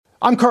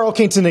I'm Carl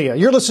Quintanilla.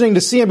 You're listening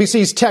to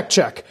CNBC's Tech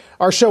Check.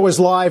 Our show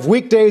is live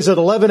weekdays at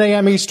 11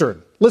 a.m.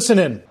 Eastern. Listen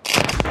in.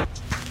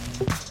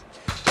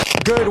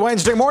 Good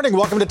Wednesday morning.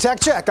 Welcome to Tech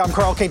Check. I'm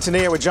Carl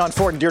Quintanilla with John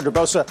Ford and Deirdre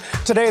Bosa.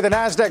 Today, the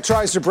Nasdaq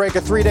tries to break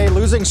a three-day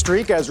losing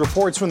streak as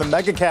reports from the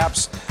mega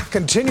caps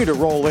continue to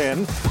roll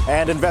in,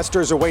 and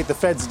investors await the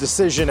Fed's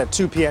decision at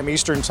 2 p.m.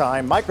 Eastern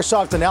time.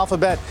 Microsoft and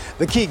Alphabet,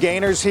 the key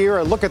gainers here.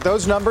 A look at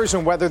those numbers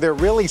and whether they're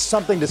really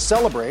something to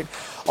celebrate.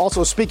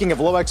 Also, speaking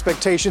of low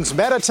expectations,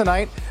 Meta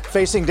tonight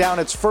facing down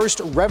its first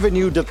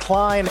revenue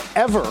decline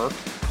ever.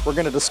 We're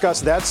going to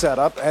discuss that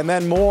setup and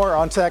then more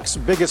on tech's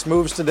biggest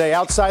moves today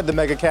outside the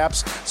mega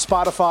caps.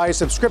 Spotify's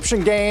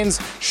subscription gains,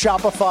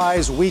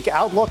 Shopify's weak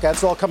outlook.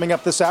 That's all coming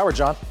up this hour,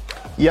 John.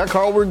 Yeah,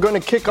 Carl, we're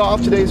going to kick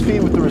off today's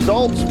feed with the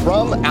results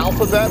from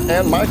Alphabet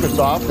and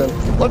Microsoft.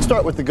 And let's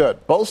start with the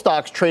good. Both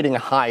stocks trading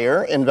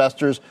higher.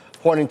 Investors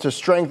pointing to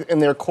strength in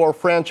their core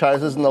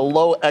franchises and the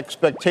low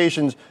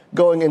expectations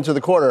going into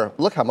the quarter.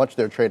 Look how much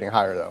they're trading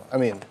higher, though. I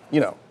mean,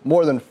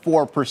 more than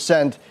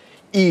 4%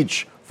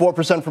 each.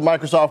 4% for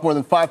Microsoft, more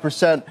than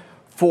 5%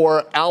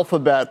 for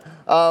Alphabet.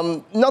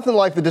 Nothing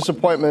like the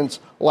disappointments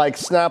like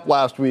Snap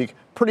last week.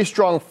 Pretty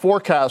strong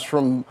forecast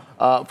from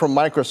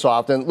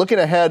Microsoft. And looking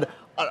ahead,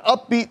 an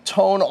upbeat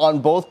tone on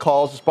both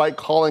calls, despite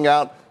calling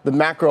out the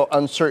macro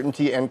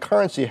uncertainty and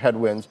currency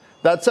headwinds.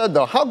 That said,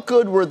 though, how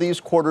good were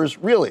these quarters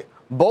really?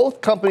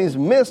 Both companies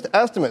missed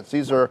estimates.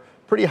 These are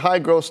pretty high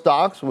growth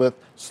stocks with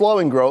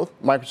slowing growth.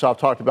 Microsoft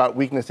talked about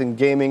weakness in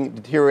gaming,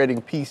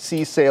 deteriorating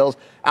PC sales.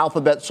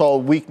 Alphabet saw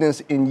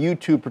weakness in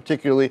YouTube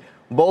particularly.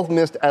 Both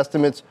missed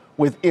estimates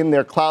within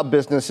their cloud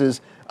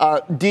businesses.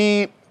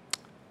 Currency's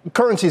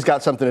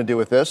got something to do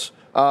with this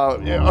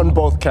on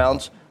both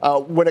counts.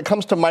 When it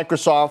comes to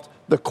Microsoft,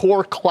 the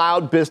core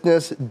cloud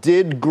business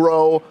did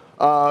grow,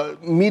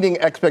 meeting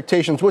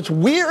expectations. What's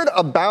weird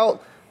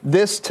about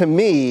this to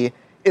me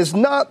is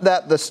not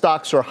that the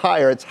stocks are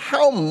higher, it's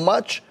how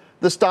much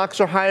the stocks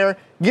are higher,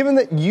 given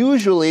that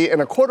usually in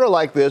a quarter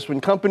like this,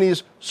 when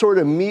companies sort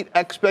of meet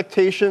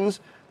expectations,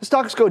 the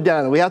stocks go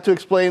down. And we have to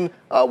explain,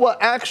 well,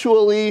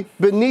 actually,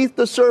 beneath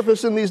the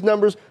surface in these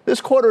numbers,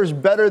 this quarter is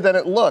better than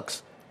it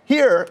looks.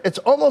 Here, it's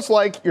almost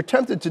like you're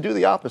tempted to do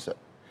the opposite.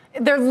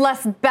 They're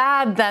less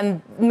bad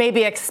than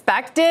maybe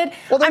expected.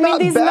 Well, they're not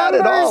these bad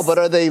numbers, at all, but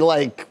are they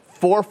like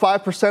 4 or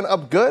 5%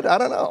 up good? I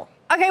don't know.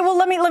 Okay, well,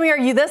 let me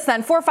argue this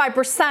then. 4 or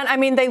 5%, I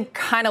mean, they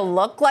kind of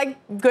look like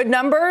good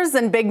numbers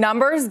and big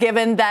numbers,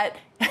 given that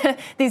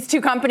these two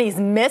companies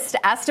missed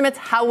estimates.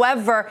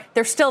 However,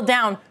 they're still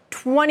down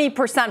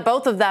 20%,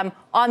 both of them,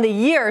 on the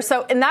year.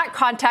 So in that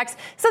context,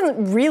 this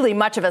isn't really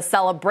much of a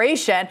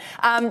celebration.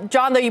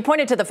 John, though, you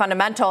pointed to the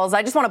fundamentals.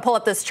 I just want to pull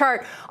up this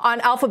chart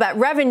on Alphabet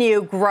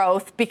revenue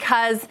growth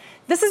because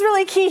this is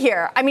really key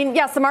here. I mean,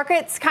 yes, the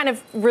market's kind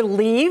of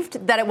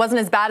relieved that it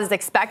wasn't as bad as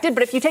expected.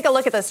 But if you take a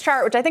look at this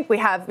chart, which I think we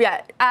have,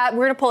 we're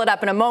going to pull it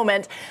up in a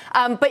moment.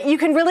 But you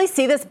can really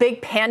see this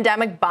big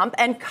pandemic bump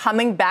and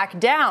coming back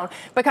down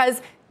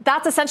because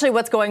that's essentially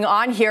what's going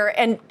on here.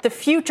 And the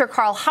future,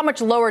 Carl, how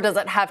much lower does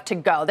it have to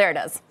go? There it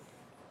is.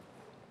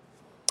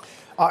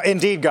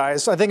 Indeed,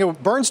 guys. I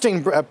think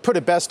Bernstein put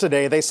it best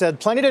today. They said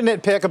plenty to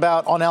nitpick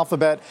about on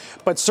Alphabet,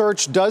 but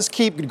search does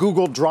keep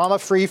Google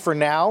drama-free for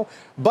now.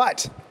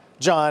 But,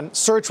 John,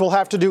 search will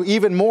have to do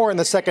even more in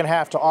the second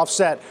half to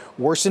offset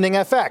worsening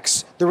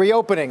FX, the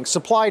reopening,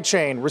 supply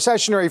chain,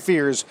 recessionary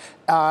fears,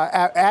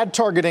 ad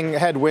targeting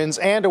headwinds,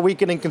 and a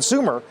weakening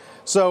consumer.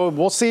 So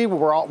we'll see.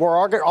 We're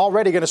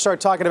already going to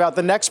start talking about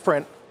the next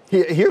print.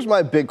 Here's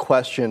my big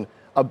question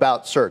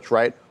about search,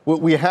 right?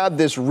 We had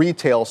this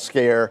retail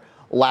scare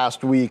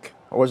last week,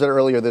 or was it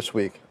earlier this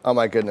week? Oh,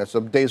 my goodness. The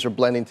days are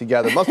blending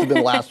together. It must have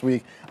been last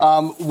week.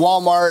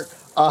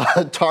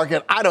 Walmart,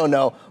 Target, I don't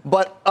know.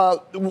 But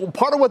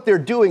part of what they're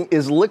doing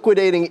is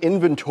liquidating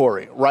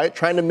inventory, right?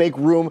 Trying to make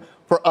room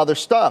for other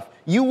stuff.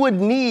 You would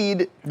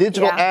need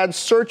digital ads,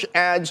 search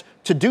ads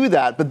to do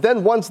that. But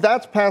then once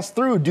that's passed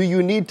through, do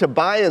you need to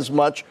buy as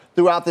much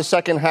throughout the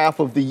second half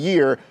of the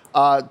year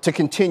to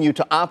continue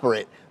to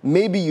operate?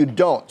 Maybe you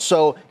don't.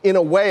 So in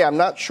a way, I'm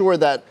not sure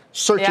that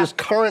search's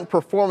current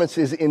performance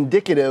is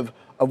indicative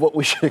of what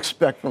we should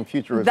expect from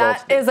future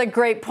results. That is a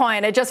great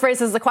point. It just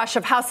raises the question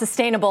of how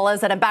sustainable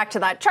is it? And back to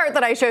that chart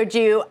that I showed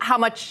you, how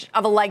much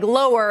of a leg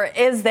lower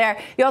is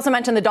there? You also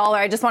mentioned the dollar.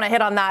 I just want to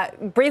hit on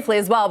that briefly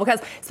as well,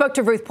 because I spoke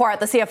to Ruth Porat,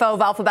 the CFO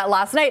of Alphabet,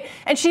 last night,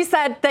 and she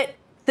said that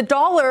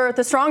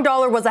the strong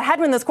dollar was a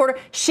headwind this quarter.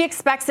 She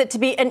expects it to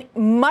be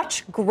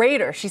much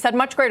greater. She said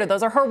much greater.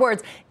 Those are her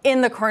words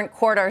in the current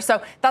quarter.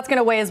 So that's going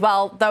to weigh as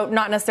well, though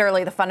not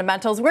necessarily the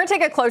fundamentals. We're going to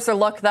take a closer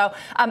look, though,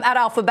 at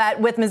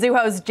Alphabet with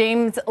Mizuho's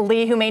James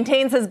Lee, who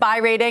maintains his buy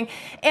rating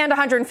and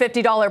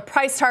 $150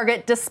 price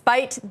target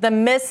despite the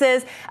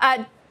misses.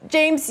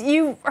 James,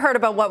 you heard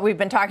about what we've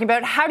been talking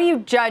about. How do you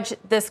judge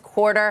this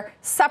quarter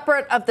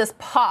separate of this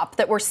pop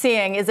that we're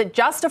seeing? Is it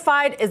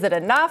justified? Is it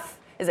enough?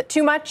 Is it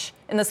too much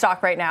in the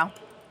stock right now?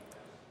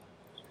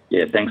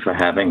 Yeah, thanks for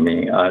having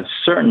me.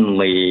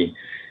 Certainly,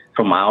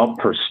 from our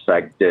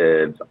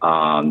perspective,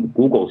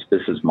 Google's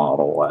business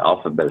model,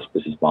 Alphabet's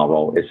business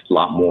model, is a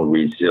lot more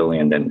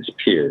resilient than its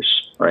peers,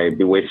 right?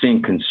 We're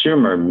seeing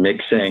consumer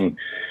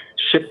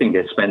shifting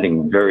their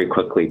spending very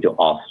quickly to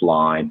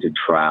offline, to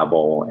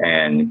travel,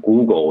 and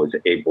Google is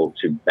able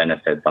to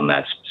benefit from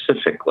that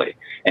specifically.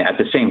 And at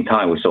the same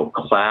time, we saw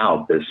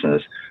cloud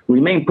business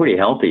remain pretty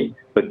healthy.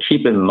 But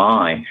keep in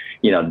mind,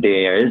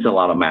 there is a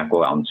lot of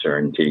macro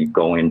uncertainty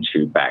going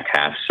to back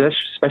half,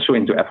 especially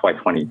into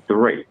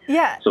FY23.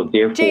 Yeah. So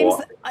therefore, James,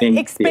 I think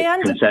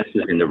expand. the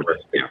consensus in the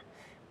reverse here.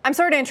 I'm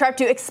sorry to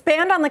interrupt you.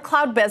 Expand on the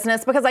cloud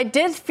business, because I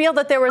did feel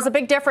that there was a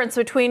big difference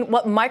between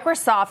what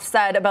Microsoft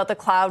said about the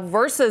cloud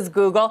versus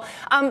Google.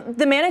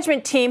 The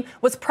management team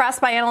was pressed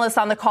by analysts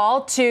on the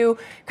call to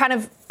kind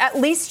of at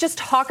least just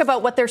talk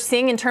about what they're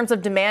seeing in terms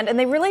of demand, and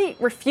they really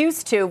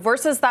refused to,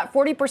 versus that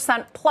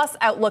 40% plus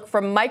outlook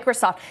from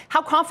Microsoft.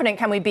 How confident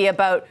can we be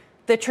about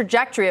the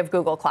trajectory of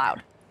Google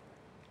Cloud?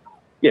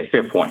 Yeah,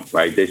 fair point,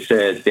 right? They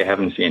said they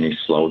haven't seen any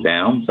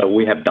slowdown, but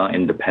we have done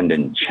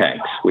independent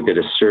checks. We did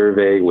a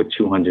survey with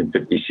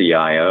 250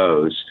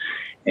 CIOs,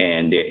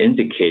 and they're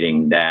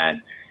indicating that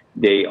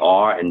they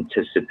are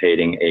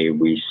anticipating a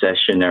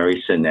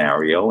recessionary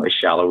scenario, a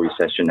shallow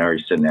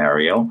recessionary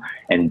scenario,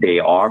 and they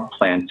are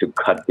planning to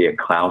cut their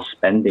cloud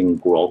spending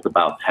growth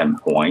about 10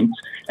 points.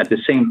 At the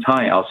same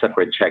time, our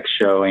separate checks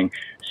showing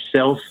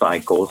sales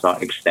cycles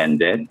are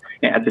extended.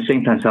 And at the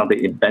same time, some of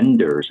the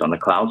vendors on the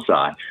cloud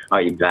side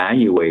are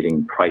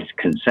evaluating price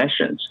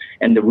concessions.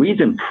 And the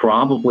reason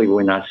probably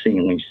we're not seeing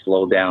any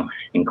slowdown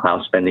in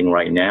cloud spending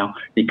right now,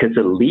 because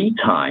the lead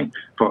time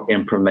for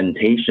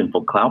implementation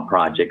for cloud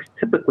projects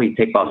typically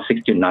take about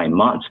 6 to 9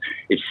 months.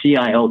 If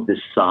CIO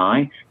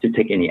decide to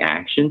take any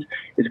actions,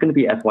 it's going to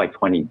be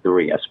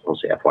FY23 as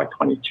opposed to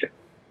FY22.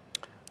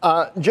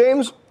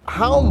 James,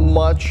 how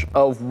much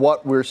of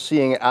what we're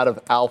seeing out of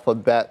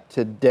Alphabet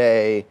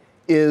today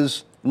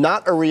is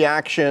not a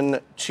reaction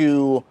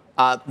to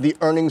the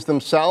earnings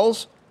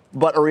themselves,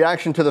 but a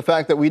reaction to the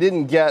fact that we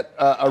didn't get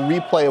a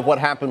replay of what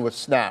happened with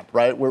Snap,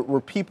 right?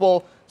 Were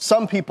people,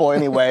 some people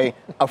anyway,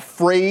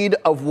 afraid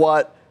of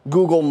what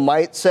Google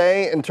might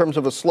say in terms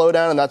of a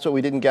slowdown, and that's what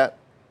we didn't get?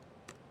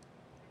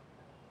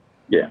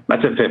 Yeah,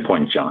 that's a fair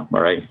point, John.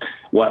 All right.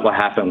 What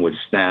happened with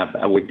Snap,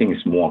 we think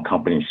it's more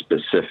company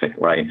specific,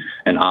 right?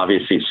 And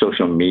obviously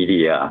social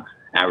media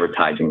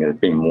advertising is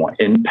being more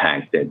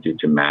impacted due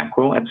to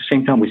macro. At the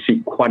same time, we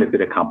see quite a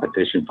bit of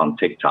competition from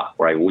TikTok,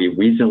 right? We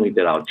recently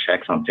did our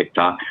checks on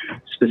TikTok.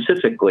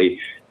 Specifically,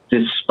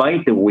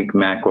 despite the weak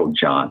macro,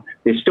 John,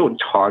 they're still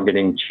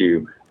targeting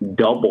to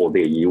double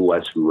their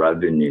U.S.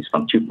 revenues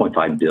from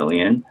 $2.5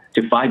 billion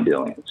to $5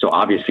 billion. So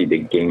obviously they're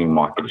gaining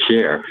market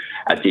share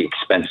at the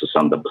expense of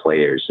some of the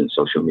players in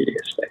social media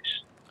space.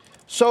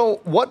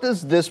 So what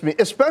does this mean,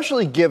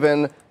 especially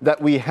given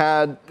that we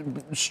had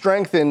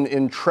strength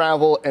in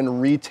travel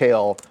and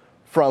retail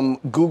from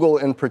Google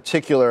in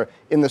particular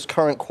in this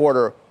current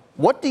quarter?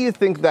 What do you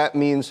think that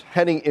means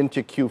heading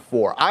into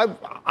Q4?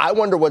 I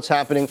wonder what's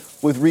happening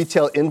with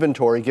retail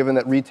inventory, given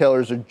that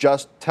retailers are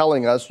just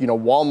telling us,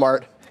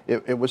 Walmart,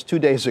 it was 2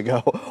 days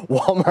ago,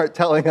 Walmart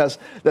telling us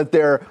that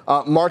they're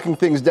marking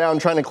things down,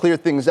 trying to clear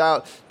things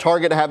out.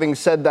 Target having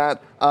said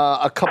that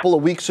a couple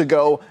of weeks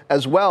ago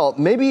as well.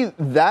 Maybe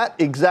that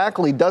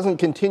exactly doesn't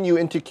continue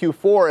into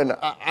Q4, and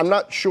I'm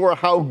not sure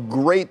how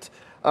great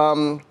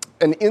an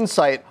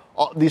insight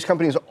these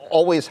companies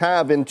always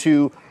have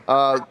into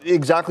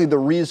exactly the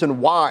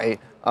reason why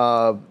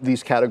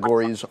these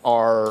categories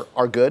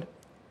are good.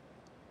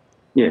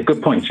 Yeah,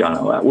 good point,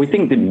 John. We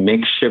think the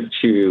mix shift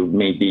to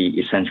maybe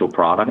essential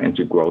product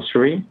into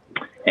grocery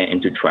and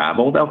into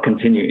travel, that'll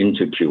continue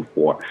into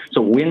Q4.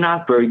 So we're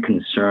not very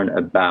concerned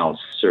about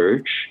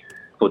search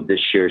for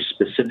this year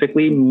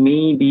specifically,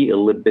 maybe a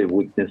little bit of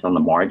weakness on the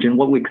margin.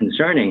 What we're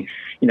concerning,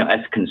 as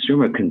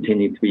consumer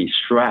continue to be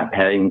strapped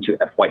heading to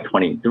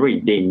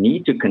FY23, they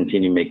need to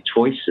continue to make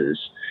choices,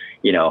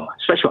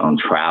 especially on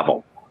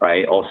travel,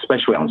 right? Or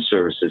especially on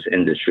services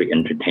industry,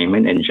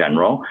 entertainment in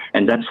general.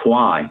 And that's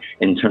why,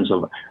 in terms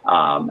of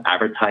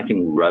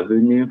advertising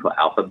revenue for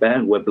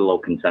Alphabet, we're below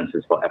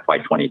consensus for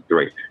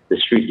FY23. The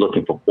street's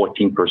looking for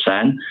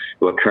 14%.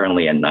 We're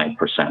currently at 9%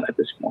 at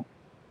this point.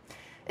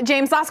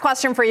 James, last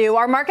question for you.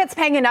 Are markets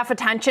paying enough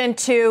attention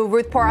to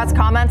Ruth Porat's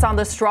comments on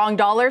the strong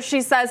dollar?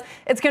 She says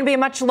it's going to be a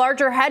much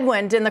larger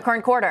headwind in the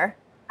current quarter.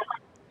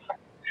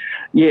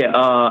 Yeah,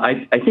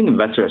 I think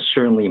investors are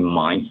certainly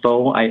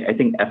mindful. I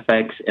think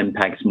FX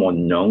impacts more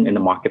known in the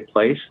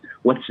marketplace.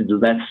 What's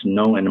less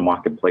known in the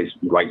marketplace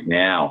right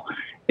now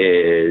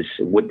is,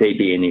 would there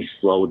be any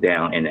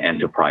slowdown in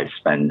enterprise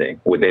spending?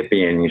 Would there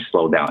be any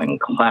slowdown in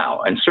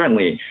cloud? And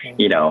certainly,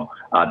 they're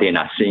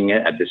not seeing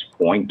it at this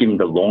point, given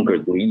the longer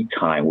lead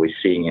time we're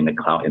seeing in the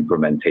cloud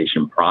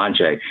implementation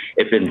project.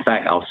 If in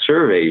fact our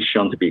survey is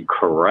shown to be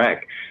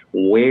correct,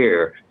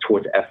 where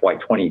towards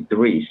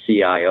FY23,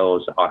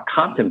 CIOs are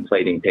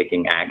contemplating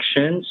taking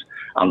actions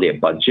on their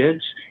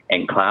budgets,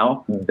 and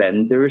cloud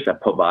vendors are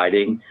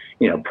providing,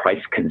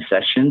 price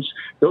concessions.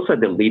 Those are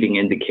the leading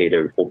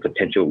indicators for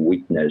potential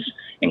weakness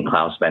in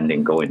cloud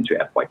spending going into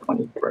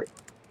FY23.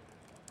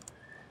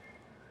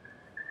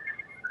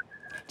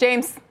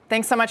 James,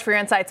 thanks so much for your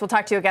insights. We'll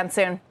talk to you again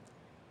soon.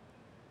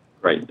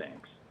 Great,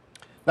 thanks.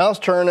 Now let's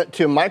turn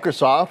to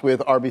Microsoft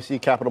with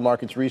RBC Capital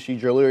Markets' Rishi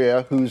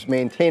Jaluria, who's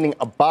maintaining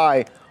a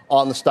buy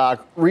on the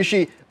stock.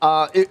 Rishi,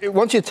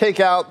 once you take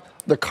out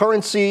the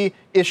currency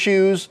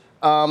issues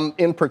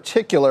in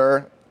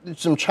particular,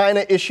 some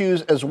China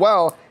issues as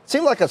well, it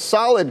seemed like a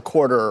solid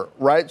quarter,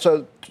 right?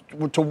 So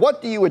to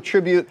what do you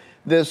attribute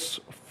this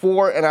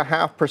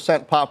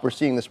 4.5% pop we're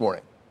seeing this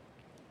morning?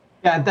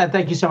 Yeah,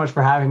 thank you so much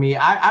for having me.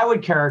 I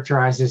would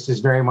characterize this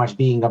as very much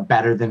being a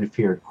better than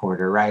feared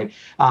quarter, right?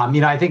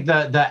 I think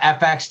the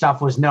FX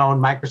stuff was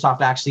known. Microsoft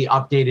actually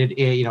updated,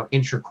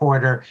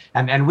 intra-quarter,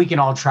 and we can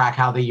all track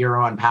how the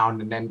euro and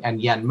pound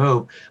and yen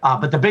move.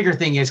 But the bigger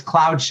thing is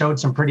cloud showed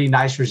some pretty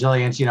nice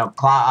resilience.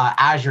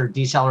 Azure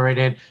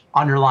decelerated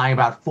underlying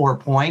about 4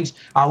 points,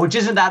 which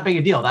isn't that big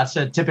a deal. That's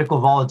a typical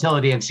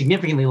volatility and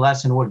significantly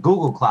less than what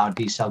Google Cloud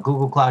decelled.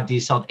 Google Cloud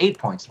decelled 8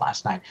 points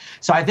last night.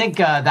 So I think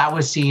that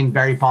was seen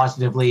very positively.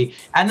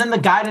 And then the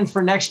guidance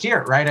for next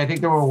year, right? I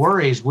think there were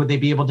worries. Would they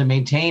be able to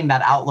maintain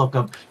that outlook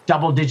of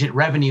double-digit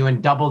revenue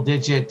and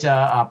double-digit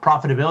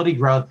profitability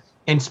growth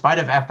in spite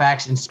of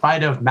FX, in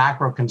spite of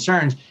macro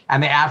concerns?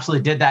 And they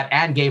absolutely did that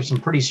and gave some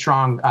pretty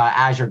strong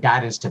Azure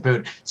guidance to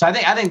boot. So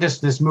I think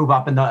this move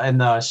up in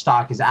the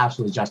stock is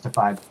absolutely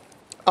justified.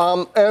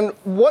 And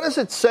what does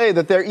it say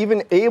that they're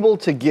even able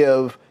to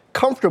give,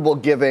 comfortable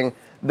giving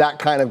that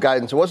kind of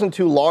guidance? It wasn't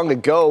too long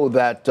ago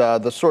that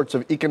the sorts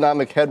of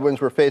economic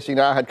headwinds we're facing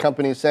now had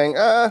companies saying,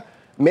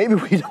 maybe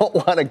we don't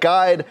want to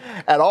guide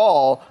at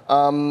all.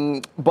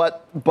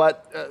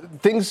 But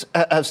things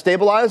have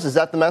stabilized. Is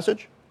that the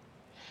message?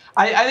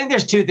 I think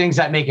there's two things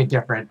that make it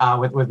different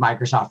with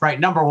Microsoft, right?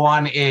 Number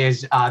one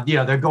is,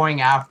 they're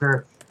going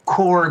after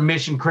core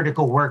mission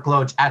critical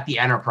workloads at the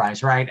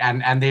enterprise, right?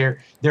 And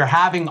they're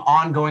having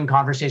ongoing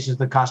conversations with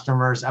the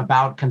customers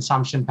about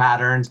consumption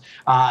patterns,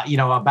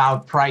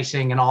 about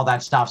pricing and all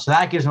that stuff. So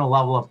that gives them a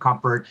level of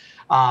comfort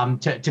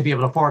to be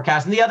able to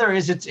forecast. And the other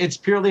is it's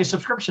purely a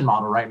subscription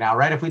model right now,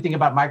 right? If we think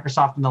about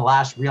Microsoft in the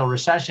last real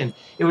recession,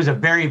 it was a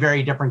very,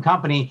 very different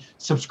company.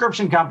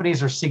 Subscription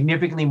companies are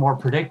significantly more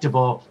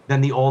predictable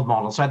than the old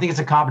model. So I think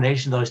it's a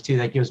combination of those two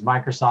that gives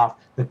Microsoft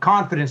the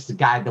confidence to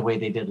guide the way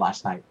they did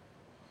last night.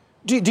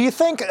 Do you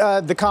think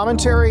the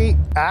commentary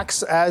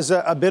acts as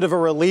a bit of a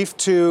relief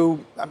to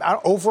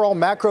overall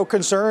macro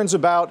concerns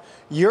about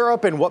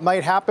Europe and what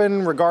might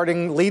happen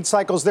regarding lead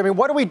cycles? I mean,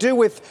 what do we do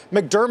with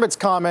McDermott's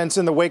comments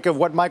in the wake of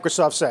what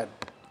Microsoft said?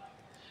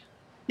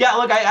 Yeah,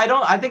 look,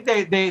 I think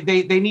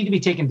they need to be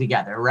taken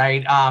together,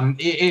 right?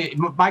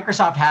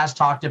 Microsoft has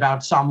talked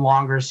about some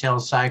longer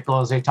sales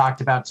cycles. They talked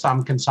about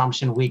some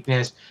consumption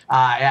weakness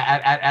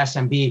at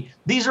SMB.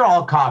 These are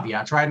all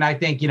caveats, right? And I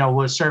think, with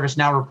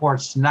ServiceNow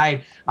reports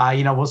tonight,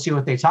 we'll see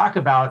what they talk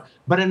about.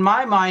 But in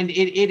my mind,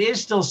 it is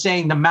still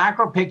saying the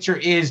macro picture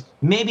is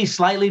maybe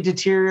slightly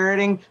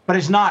deteriorating, but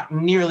it's not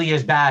nearly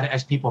as bad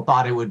as people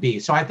thought it would be.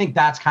 So I think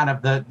that's kind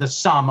of the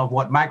sum of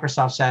what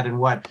Microsoft said and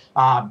what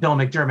Bill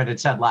McDermott had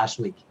said last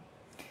week.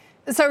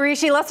 So,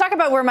 Rishi, let's talk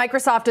about where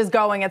Microsoft is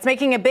going. It's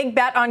making a big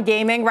bet on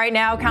gaming right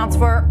now, accounts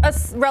for a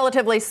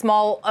relatively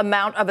small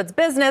amount of its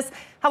business.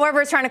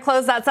 However, it's trying to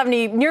close that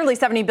nearly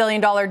 $70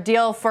 billion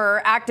deal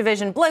for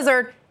Activision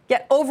Blizzard,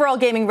 yet overall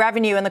gaming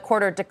revenue in the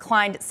quarter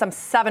declined some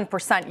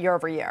 7% year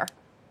over year.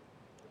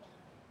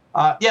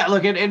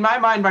 Look, in my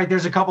mind, right,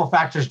 there's a couple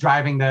factors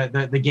driving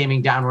the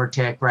gaming downward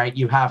tick, right?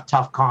 You have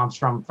tough comps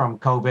from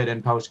COVID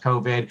and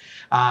post-COVID.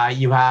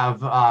 You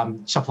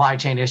have supply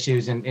chain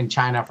issues in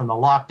China from the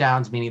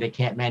lockdowns, meaning they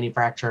can't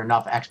manufacture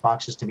enough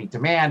Xboxes to meet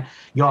demand.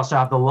 You also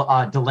have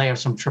the delay of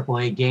some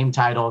AAA game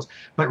titles.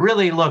 But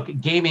really, look,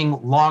 gaming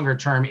longer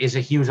term is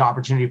a huge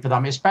opportunity for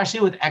them, especially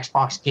with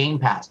Xbox Game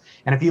Pass.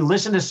 And if you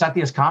listen to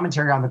Satya's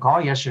commentary on the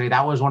call yesterday,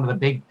 that was one of the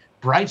big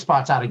bright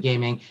spots out of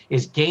gaming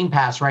is Game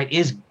Pass, right,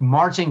 is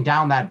marching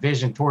down that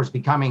vision towards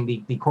becoming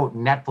the quote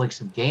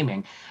Netflix of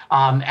gaming.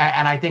 And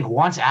I think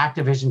once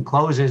Activision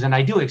closes, and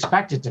I do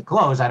expect it to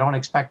close, I don't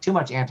expect too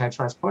much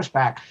antitrust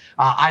pushback.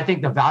 I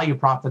think the value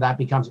prop for that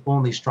becomes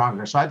only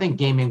stronger. So I think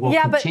gaming will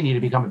continue to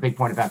become a big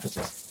point of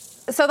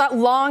emphasis. So that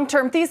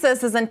long-term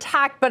thesis is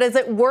intact, but is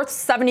it worth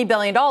 $70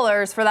 billion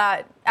for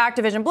that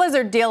Activision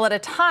Blizzard deal at a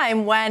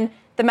time when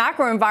the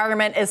macro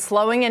environment is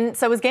slowing and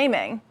so is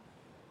gaming?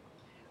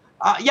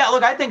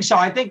 Look, I think so.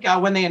 I think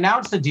when they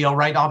announced the deal,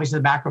 right, obviously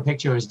the macro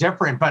picture is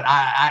different, but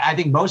I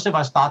think most of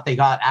us thought they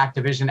got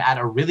Activision at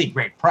a really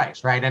great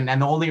price, right? And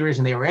the only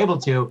reason they were able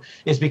to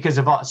is because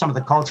of some of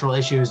the cultural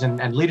issues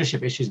and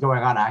leadership issues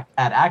going on at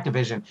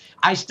Activision.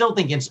 I still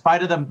think in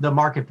spite of the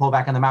market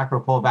pullback and the macro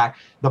pullback,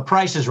 the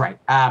price is right.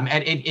 And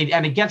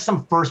it gets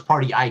some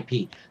first-party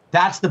IP.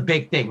 That's the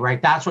big thing,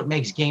 right? That's what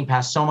makes Game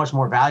Pass so much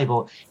more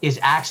valuable is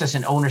access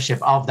and ownership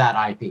of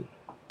that IP.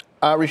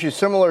 Rishi,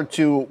 similar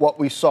to what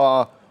we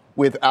saw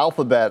with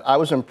Alphabet, I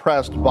was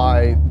impressed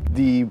by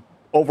the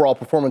overall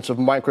performance of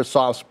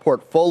Microsoft's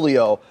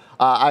portfolio.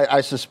 I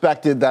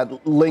suspected that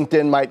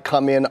LinkedIn might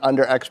come in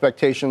under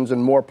expectations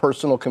and more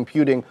personal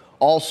computing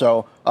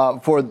also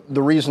for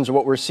the reasons of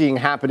what we're seeing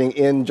happening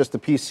in just the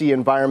PC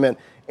environment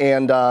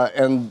and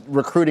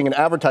recruiting and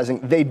advertising.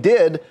 They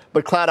did,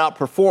 but cloud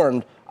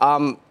outperformed.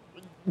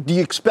 Do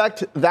you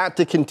expect that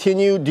to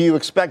continue? Do you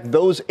expect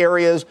those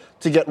areas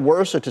to get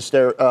worse or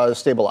to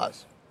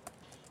stabilize?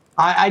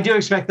 I do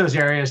expect those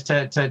areas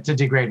to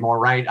degrade more,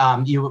 right?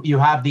 You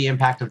have the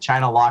impact of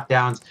China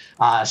lockdowns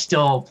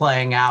still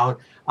playing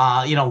out.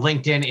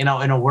 LinkedIn,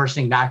 in a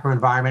worsening macro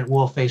environment,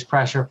 will face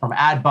pressure from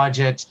ad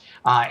budgets,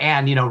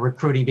 and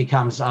recruiting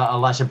becomes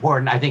less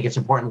important. I think it's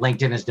important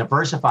LinkedIn is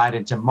diversified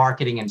into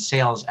marketing and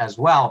sales as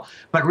well.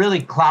 But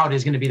really, cloud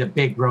is going to be the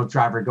big growth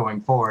driver going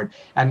forward.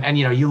 And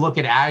you look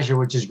at Azure,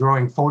 which is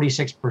growing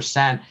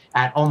 46%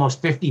 at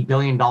almost $50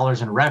 billion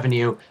in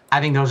revenue. I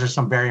think those are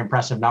some very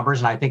impressive numbers.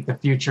 And I think the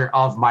future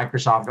of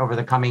Microsoft over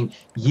the coming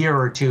year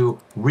or two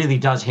really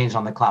does hinge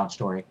on the cloud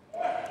story.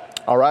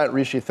 All right,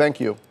 Rishi,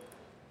 thank you.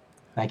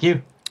 Thank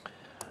you.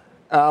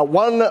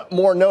 One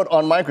more note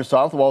on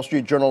Microsoft. The Wall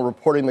Street Journal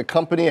reporting the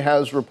company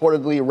has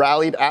reportedly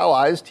rallied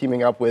allies,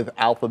 teaming up with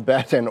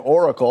Alphabet and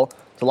Oracle,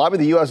 to lobby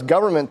the U.S.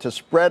 government to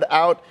spread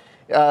out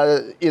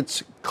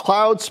its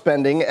cloud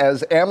spending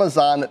as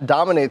Amazon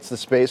dominates the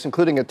space,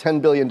 including a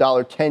 $10 billion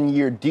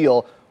 10-year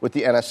deal with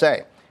the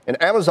NSA. An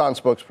Amazon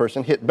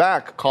spokesperson hit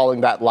back,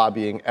 calling that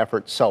lobbying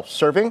effort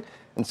self-serving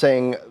and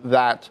saying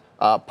that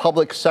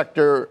public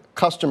sector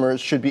customers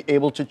should be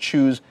able to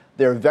choose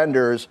their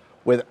vendors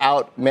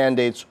without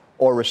mandates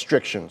or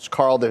restrictions.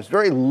 Carl, there's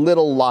very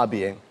little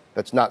lobbying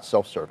that's not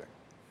self-serving.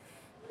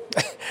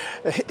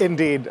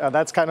 Indeed.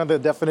 That's kind of the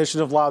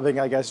definition of lobbying,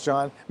 I guess,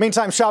 John.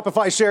 Meantime,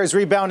 Shopify shares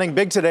rebounding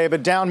big today,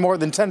 but down more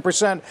than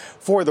 10%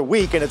 for the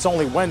week, and it's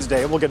only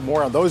Wednesday. We'll get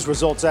more on those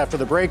results after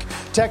the break.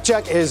 Tech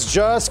Check is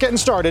just getting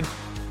started.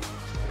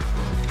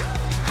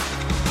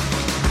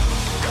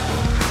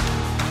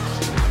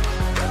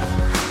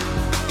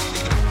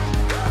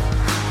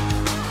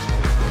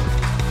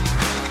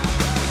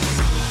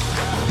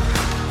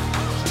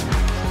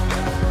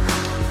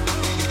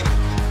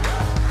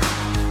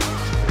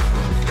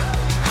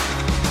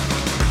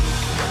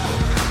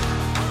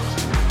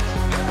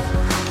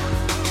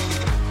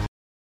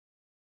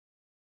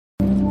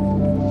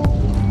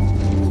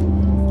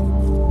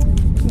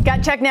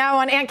 Check now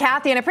on Aunt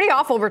Cathie, and a pretty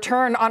awful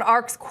return on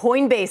ARK's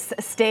Coinbase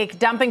stake,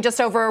 dumping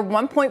just over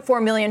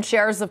 1.4 million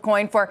shares of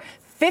coin for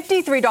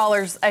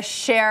 $53 a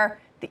share.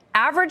 The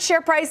average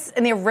share price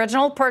in the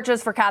original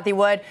purchase for Cathie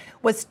Wood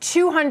was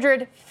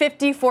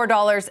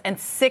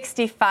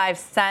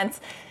 $254.65.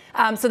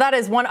 So that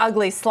is one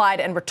ugly slide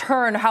and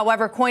return.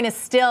 However, coin is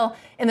still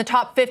in the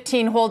top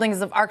 15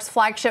 holdings of ARK's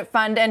flagship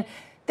fund, and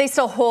they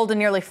still hold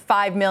nearly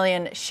 5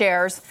 million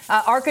shares.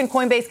 ARK and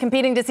Coinbase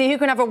competing to see who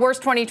can have a worse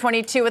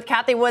 2022, with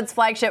Cathie Wood's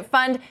flagship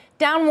fund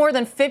down more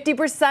than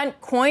 50%.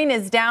 Coin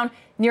is down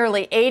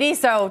nearly 80%,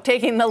 so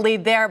taking the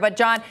lead there. But,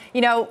 John,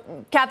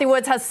 Cathie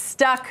Wood has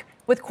stuck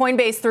with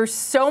Coinbase through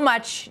so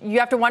much. You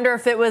have to wonder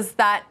if it was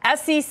that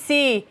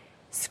SEC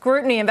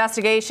scrutiny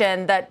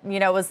investigation that,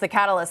 was the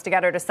catalyst to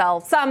get her to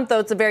sell some, though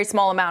it's a very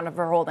small amount of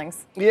her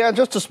holdings. Yeah,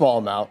 just a small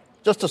amount.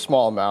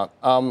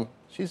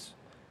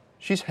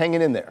 She's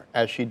hanging in there,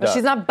 as she does. But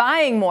she's not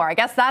buying more. I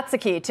guess that's the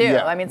key, too.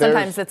 Yeah,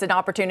 Sometimes it's an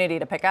opportunity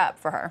to pick up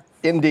for her.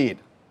 Indeed.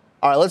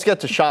 All right, let's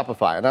get to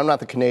Shopify. And I'm not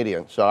the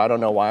Canadian, so I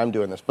don't know why I'm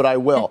doing this, but I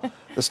will.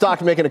 The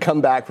stock making a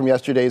comeback from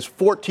yesterday's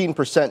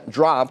 14%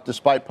 drop,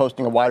 despite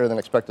posting a wider than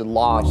expected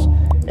loss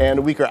and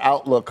a weaker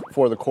outlook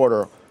for the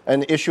quarter.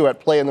 An issue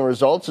at play in the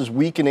results is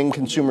weakening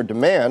consumer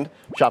demand.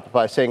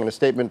 Shopify saying in a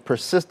statement,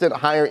 persistent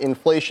higher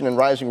inflation and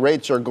rising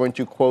rates are going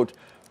to, quote,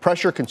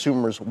 pressure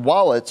consumers'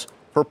 wallets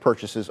for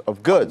purchases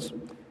of goods.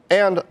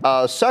 And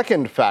a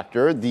second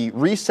factor, the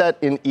reset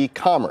in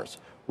e-commerce,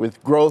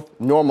 with growth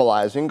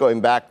normalizing, going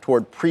back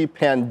toward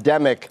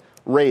pre-pandemic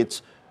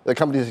rates. The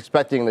company is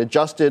expecting an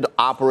adjusted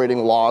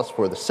operating loss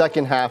for the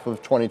second half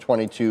of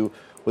 2022,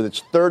 with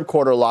its third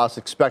quarter loss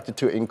expected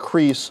to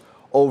increase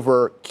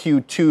over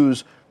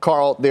Q2's.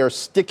 Carl, they're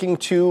sticking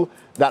to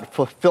that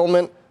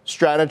fulfillment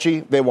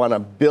strategy. They want to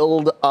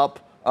build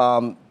up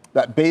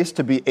that base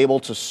to be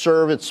able to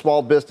serve its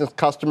small business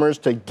customers,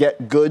 to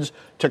get goods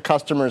to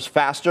customers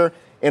faster.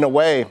 In a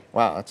way,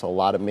 wow, that's a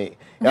lot of me.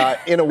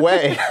 In a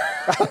way.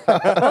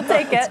 We'll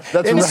take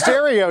it. In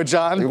stereo,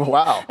 John.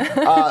 Wow.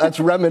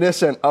 That's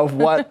reminiscent of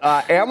what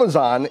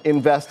Amazon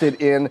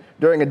invested in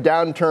during a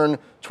downturn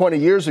 20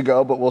 years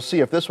ago, but we'll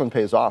see if this one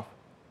pays off.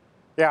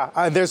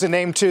 Yeah, there's a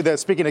name, too, that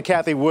speaking of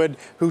Cathie Wood,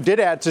 who did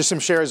add to some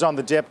shares on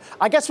the dip.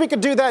 I guess we could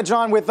do that,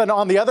 John, with an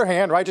on the other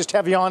hand, right? Just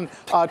have you on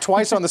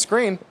twice on the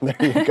screen. There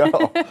you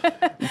go.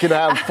 You can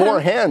have four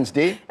hands,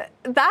 Dee.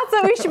 That's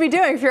what we should be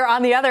doing if you're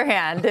on the other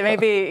hand.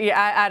 Maybe,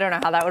 I don't know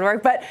how that would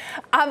work. But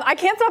I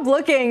can't stop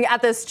looking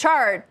at this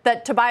chart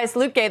that Tobias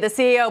Lütke, the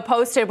CEO,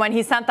 posted when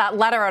he sent that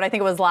letter out. I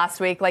think it was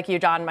last week, like you,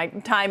 John, my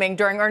timing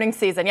during earnings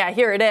season. Yeah,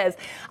 here it is.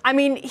 I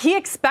mean, he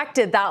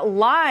expected that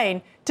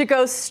line to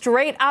go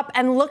straight up,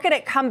 and look at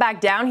it come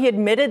back down. He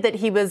admitted that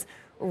he was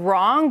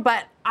wrong,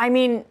 but I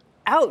mean,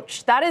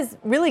 ouch, that is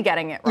really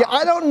getting it wrong. Yeah,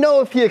 I don't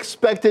know if he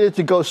expected it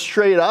to go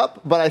straight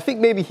up, but I think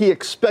maybe he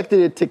expected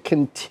it to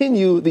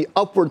continue the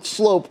upward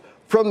slope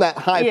from that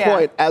high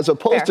point as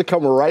opposed to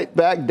come right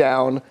back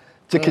down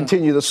to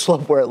continue the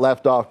slope where it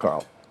left off,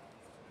 Carl.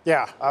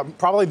 Yeah,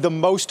 probably the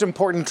most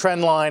important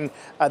trend line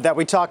that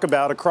we talk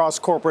about across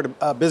corporate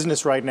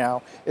business right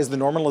now is the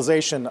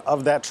normalization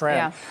of that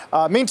trend.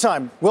 Yeah.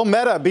 Meantime, will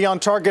Meta be on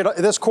target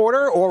this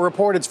quarter or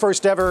report its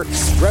first ever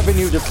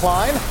revenue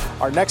decline?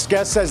 Our next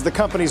guest says the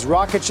company's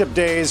rocket ship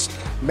days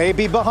may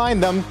be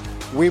behind them.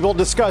 We will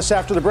discuss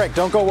after the break.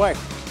 Don't go away.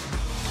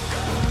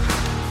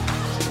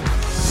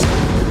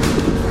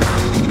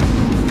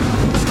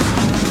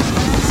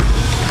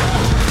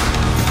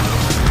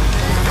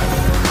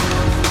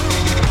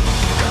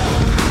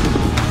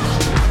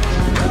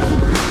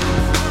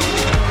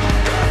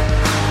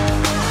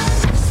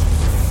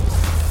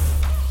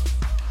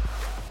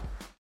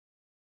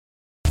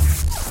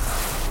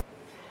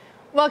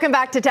 Welcome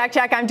back to Tech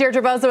Check. I'm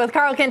Deirdre Bosa with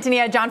Carl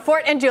Quintanilla, John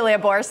Fort, and Julia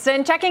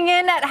Borston. Checking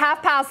in at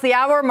half past the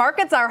hour.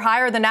 Markets are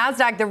higher. The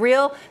NASDAQ, the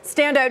real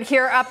standout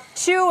here, up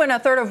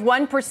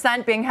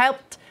 2.33%, being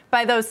helped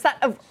by those set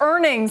of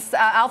earnings,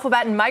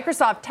 Alphabet and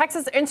Microsoft.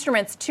 Texas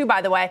Instruments, too,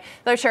 by the way.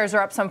 Those shares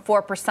are up some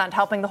 4%,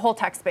 helping the whole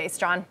tech space,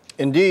 John.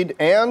 Indeed.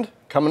 And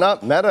coming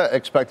up, Meta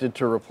expected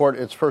to report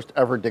its first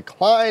ever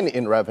decline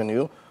in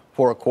revenue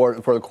for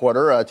the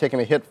quarter, taking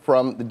a hit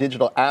from the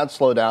digital ad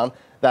slowdown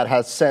that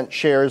has sent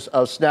shares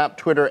of Snap,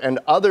 Twitter, and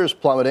others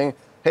plummeting.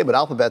 Hey, but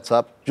Alphabet's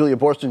up. Julia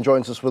Borston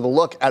joins us with a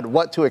look at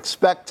what to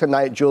expect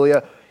tonight.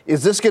 Julia,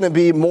 is this going to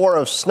be more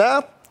of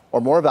Snap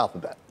or more of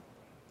Alphabet?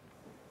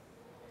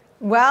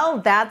 Well,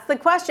 that's the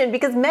question,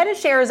 because Meta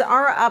shares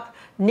are up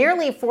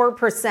nearly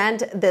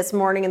 4% this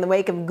morning in the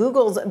wake of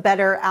Google's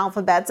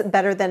Alphabet's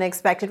better than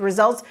expected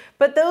results.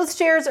 But those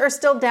shares are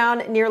still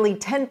down nearly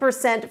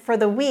 10% for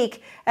the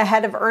week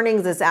ahead of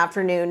earnings this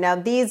afternoon. Now,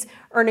 these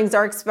earnings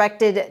are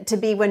expected to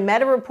be when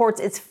Meta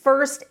reports its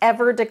first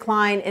ever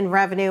decline in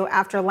revenue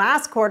after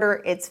last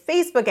quarter. Its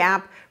Facebook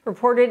app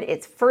reported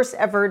its first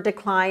ever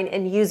decline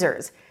in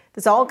users.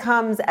 This all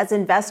comes as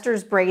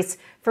investors brace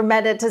for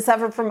Meta to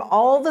suffer from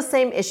all the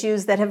same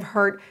issues that have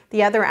hurt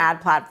the other ad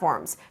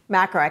platforms.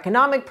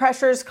 Macroeconomic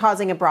pressures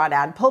causing a broad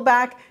ad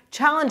pullback,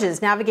 challenges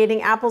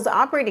navigating Apple's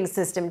operating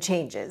system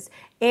changes,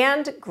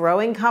 and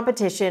growing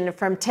competition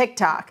from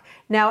TikTok.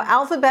 Now,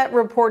 Alphabet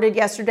reported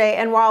yesterday,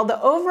 and while the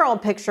overall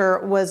picture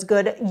was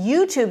good,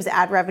 YouTube's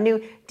ad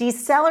revenue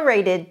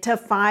decelerated to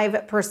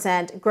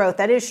 5% growth.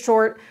 That is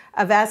short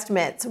of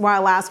estimates,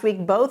 while last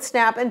week both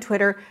Snap and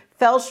Twitter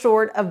fell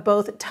short of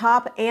both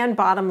top and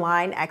bottom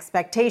line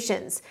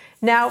expectations.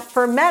 Now,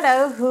 for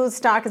Meta, whose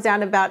stock is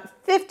down about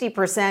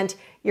 50%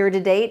 year to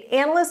date,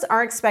 analysts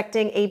are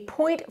expecting a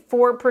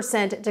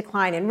 0.4%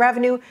 decline in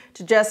revenue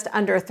to just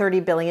under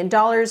 $30 billion,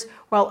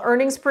 while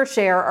earnings per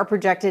share are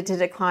projected to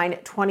decline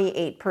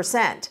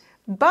 28%.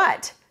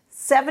 But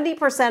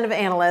 70% of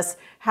analysts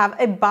have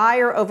a buy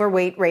or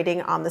overweight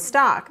rating on the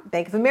stock.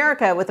 Bank of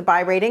America with a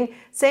buy rating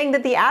saying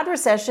that the ad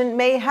recession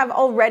may have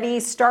already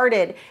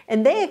started,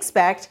 and they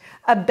expect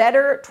a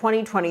better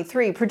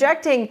 2023,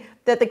 projecting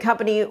that the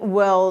company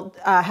will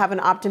have an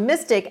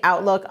optimistic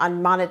outlook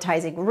on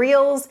monetizing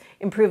Reels,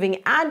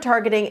 improving ad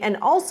targeting, and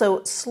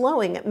also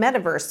slowing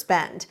metaverse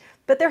spend.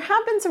 But there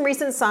have been some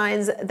recent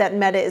signs that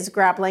Meta is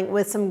grappling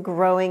with some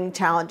growing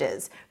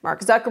challenges. Mark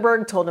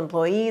Zuckerberg told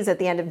employees at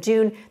the end of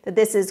June that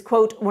this is,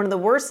 quote, one of the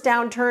worst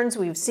downturns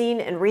we've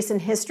seen in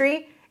recent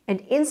history.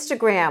 And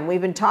Instagram,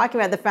 we've been talking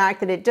about the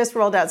fact that it just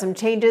rolled out some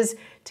changes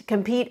to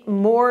compete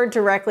more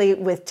directly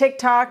with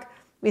TikTok.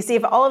 We see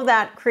if all of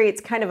that creates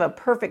kind of a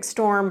perfect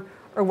storm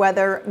or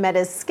whether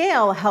Meta's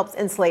scale helps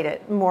insulate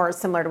it, more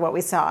similar to what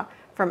we saw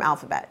from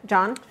Alphabet.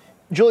 John?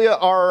 Julia,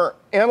 are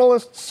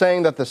analysts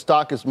saying that the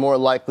stock is more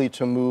likely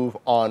to move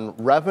on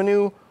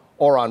revenue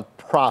or on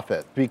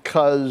profit?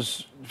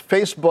 Because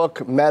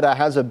Facebook, Meta,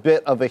 has a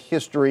bit of a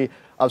history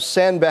of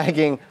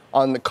sandbagging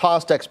on the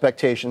cost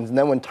expectations, and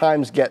then when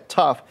times get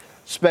tough,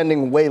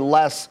 spending way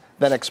less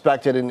than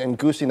expected and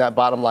goosing that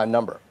bottom line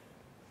number.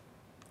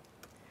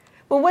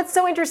 Well, what's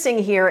so interesting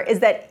here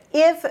is that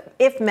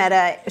if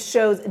Meta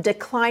shows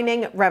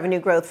declining revenue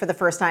growth for the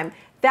first time,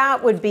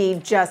 that would be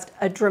just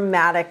a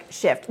dramatic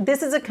shift.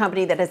 This is a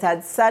company that has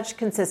had such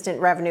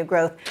consistent revenue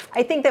growth.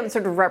 I think that would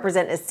sort of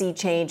represent a sea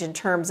change in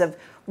terms of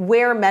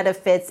where Meta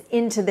fits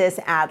into this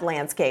ad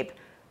landscape.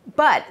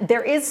 But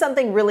there is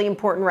something really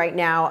important right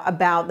now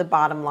about the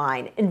bottom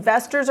line.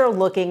 Investors are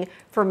looking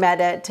for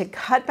Meta to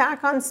cut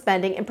back on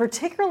spending, and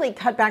particularly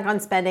cut back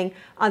on spending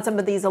on some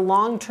of these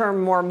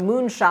long-term, more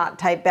moonshot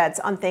type bets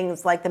on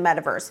things like the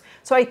metaverse.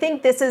 So I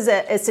think this is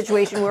a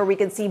situation where we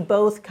can see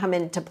both come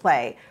into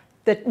play.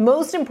 The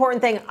most important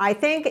thing, I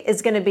think,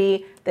 is going to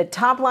be the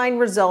top line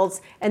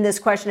results and this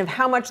question of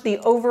how much the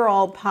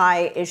overall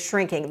pie is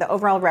shrinking, the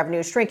overall revenue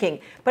is shrinking.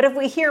 But if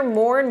we hear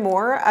more and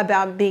more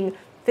about being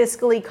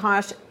fiscally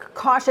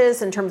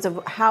cautious in terms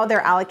of how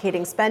they're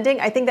allocating spending,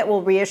 I think that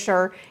will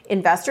reassure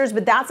investors.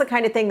 But that's the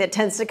kind of thing that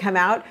tends to come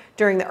out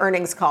during the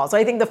earnings call. So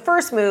I think the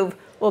first move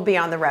will be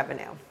on the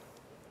revenue.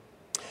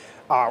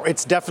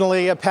 It's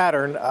definitely a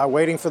pattern.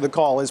 Waiting for the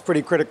call is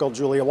pretty critical,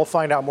 Julia. We'll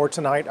find out more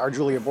tonight. Our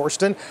Julia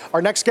Borston.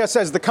 Our next guest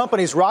says the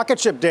company's rocket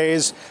ship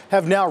days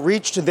have now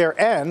reached their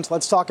end.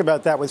 Let's talk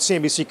about that with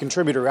CNBC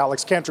contributor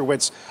Alex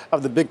Kantrowitz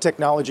of the Big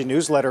Technology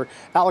newsletter.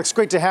 Alex,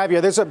 great to have you.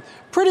 There's a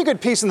pretty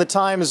good piece in the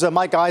Times.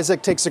 Mike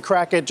Isaac takes a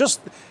crack at just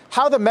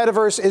how the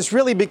metaverse is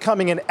really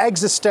becoming an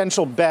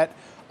existential bet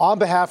on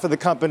behalf of the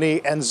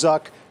company and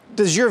Zuck.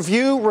 Does your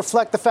view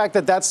reflect the fact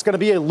that that's going to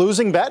be a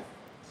losing bet?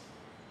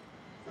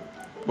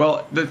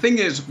 Well, the thing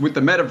is, with the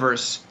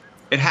metaverse,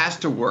 it has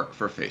to work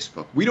for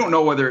Facebook. We don't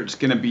know whether it's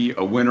going to be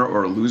a winner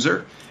or a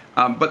loser.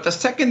 But the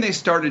second they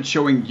started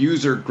showing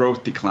user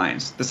growth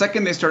declines, the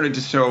second they started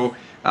to show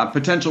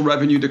potential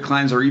revenue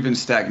declines or even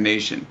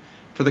stagnation,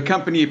 for the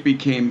company, it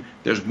became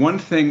there's one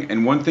thing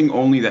and one thing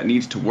only that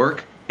needs to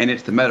work, and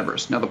it's the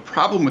metaverse. Now, the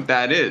problem with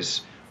that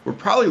is we're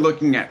probably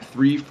looking at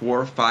 3,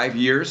 4, 5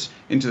 years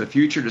into the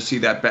future to see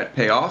that bet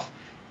pay off.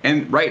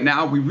 And right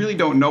now, we really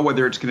don't know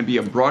whether it's going to be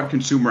a broad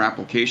consumer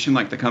application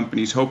like the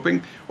company's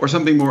hoping, or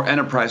something more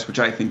enterprise, which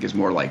I think is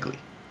more likely.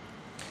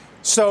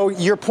 So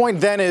your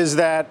point then is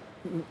that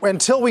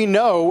until we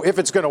know if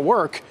it's going to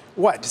work,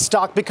 what,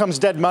 stock becomes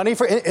dead money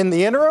in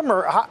the interim?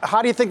 Or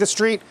how do you think the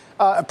street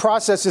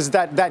processes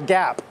that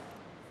gap?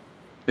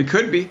 It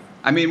could be.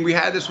 I mean, we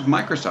had this with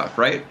Microsoft,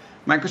 right?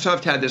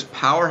 Microsoft had this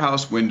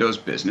powerhouse Windows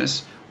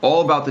business,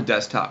 all about the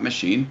desktop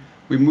machine.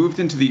 We moved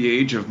into the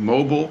age of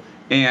mobile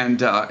and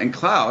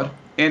cloud,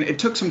 and it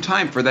took some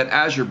time for that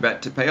Azure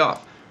bet to pay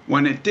off.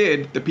 When it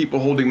did, the people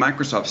holding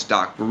Microsoft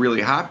stock were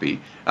really happy,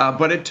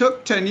 but it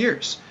took 10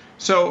 years.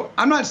 So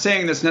I'm not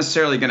saying that's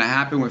necessarily going to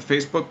happen with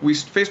Facebook.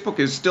 Facebook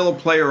is still a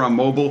player on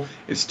mobile.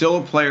 It's still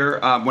a player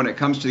when it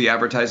comes to the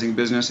advertising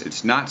business.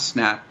 It's not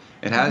Snap.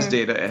 It has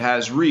data. It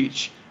has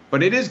reach.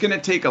 But it is going to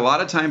take a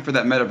lot of time for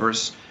that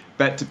metaverse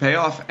bet to pay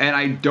off. And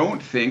I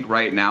don't think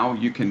right now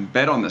you can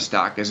bet on the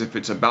stock as if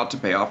it's about to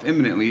pay off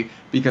imminently,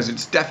 because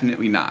it's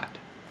definitely not.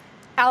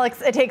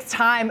 Alex, it takes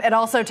time. It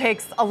also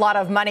takes a lot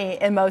of money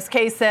in most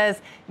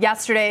cases.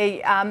 Yesterday,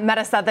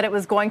 Meta said that it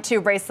was going to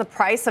raise the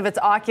price of its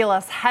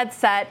Oculus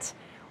headset.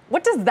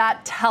 What does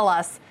that tell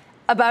us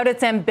about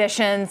its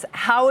ambitions,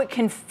 how it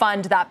can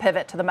fund that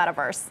pivot to the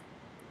metaverse?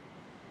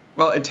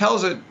 Well, it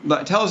tells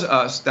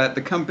us that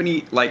the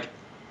company, like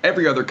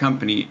every other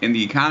company in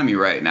the economy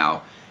right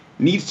now,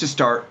 needs to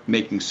start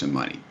making some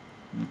money.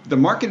 The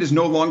market is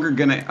no longer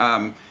going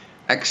to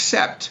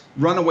accept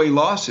runaway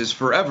losses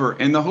forever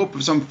in the hope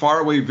of some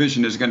faraway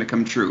vision is going to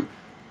come true.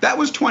 That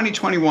was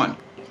 2021.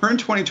 We're in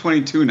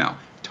 2022 now.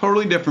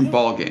 Totally different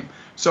ballgame.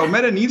 So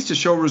Meta needs to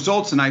show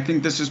results, and I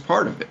think this is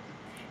part of it.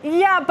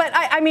 Yeah, but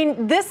I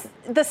mean,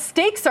 the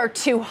stakes are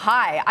too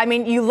high. I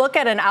mean, you look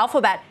at an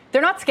Alphabet,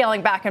 they're not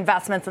scaling back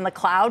investments in the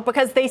cloud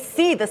because they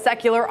see the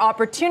secular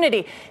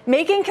opportunity.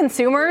 Making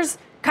consumers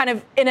kind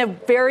of in a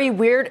very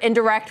weird,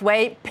 indirect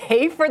way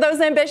pay for those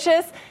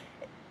ambitious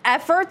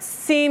efforts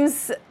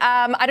seems,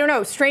 I don't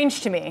know,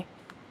 strange to me.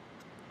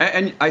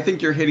 And I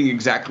think you're hitting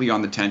exactly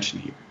on the tension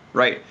here,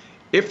 right?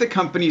 If the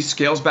company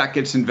scales back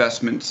its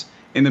investments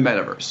in the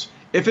metaverse,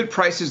 if it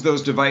prices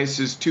those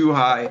devices too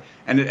high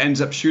and it ends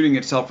up shooting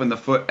itself in the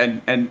foot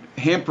and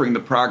hampering the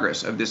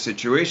progress of this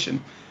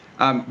situation,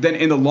 then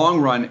in the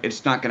long run,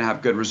 it's not going to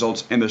have good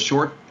results. In the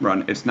short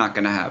run, it's not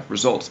going to have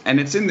results. And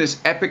it's in this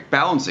epic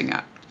balancing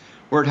act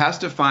where it has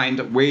to find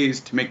ways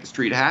to make the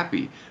street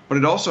happy, but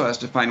it also has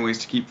to find ways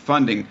to keep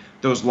funding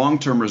those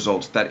long-term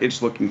results that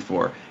it's looking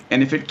for.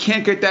 And if it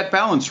can't get that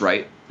balance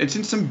right, it's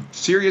in some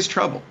serious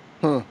trouble.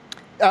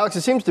 Alex,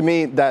 it seems to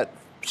me that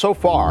so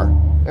far,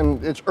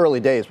 and it's early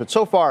days, but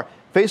so far,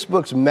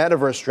 Facebook's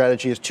metaverse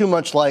strategy is too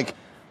much like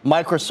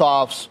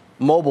Microsoft's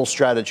mobile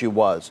strategy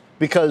was.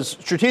 Because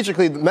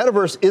strategically, the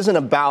metaverse isn't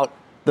about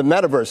the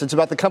metaverse. It's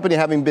about the company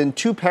having been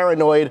too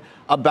paranoid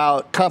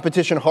about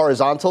competition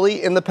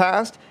horizontally in the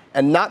past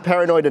and not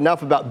paranoid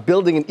enough about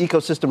building an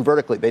ecosystem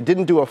vertically. They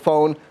didn't do a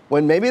phone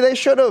when maybe they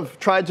should have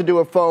tried to do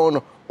a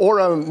phone or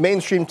a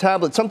mainstream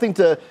tablet, something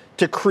to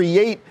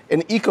create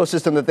an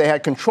ecosystem that they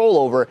had control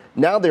over.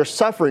 Now they're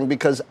suffering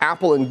because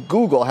Apple and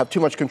Google have too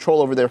much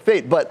control over their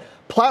fate. But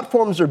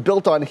platforms are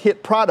built on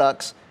hit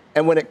products,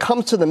 and when it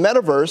comes to the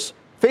metaverse,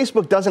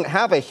 Facebook doesn't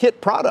have a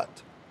hit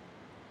product.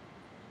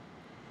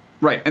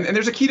 Right, and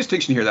there's a key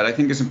distinction here that I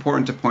think is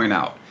important to point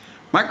out.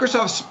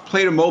 Microsoft's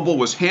play to mobile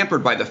was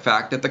hampered by the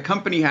fact that the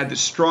company had this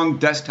strong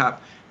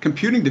desktop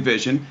computing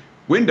division,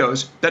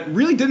 Windows, that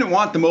really didn't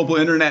want the mobile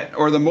internet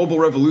or the mobile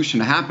revolution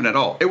to happen at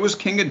all. It was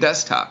king of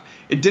desktop.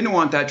 It didn't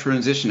want that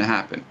transition to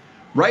happen.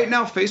 Right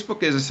now,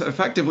 Facebook is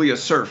effectively a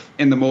serf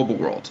in the mobile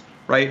world,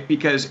 right?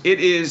 Because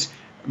it is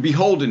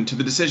beholden to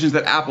the decisions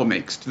that Apple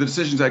makes, to the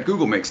decisions that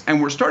Google makes.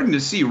 And we're starting to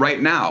see right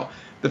now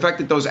the fact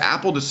that those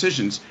Apple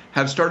decisions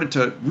have started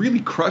to really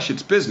crush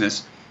its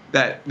business,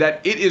 that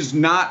it is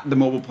not the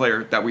mobile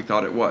player that we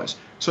thought it was.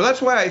 So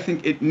that's why I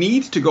think it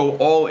needs to go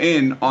all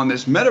in on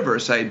this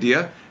metaverse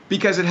idea,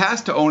 because it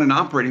has to own an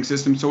operating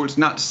system so it's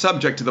not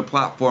subject to the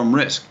platform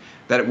risk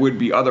that it would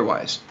be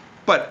otherwise.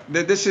 But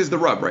this is the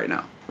rub right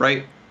now,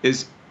 right?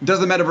 Does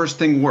the metaverse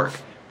thing work?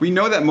 We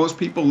know that most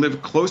people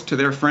live close to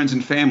their friends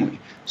and family.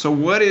 So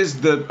what is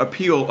the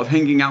appeal of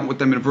hanging out with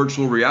them in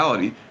virtual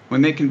reality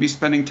when they can be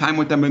spending time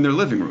with them in their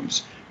living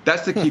rooms?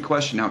 That's the key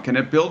question now. Can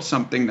it build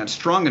something that's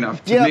strong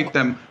enough to make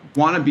them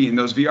want to be in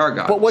those VR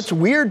goggles? But what's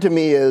weird to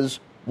me is,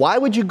 why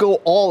would you go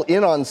all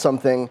in on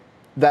something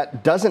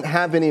that doesn't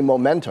have any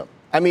momentum?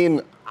 I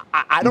mean,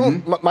 I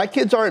don't, my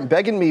kids aren't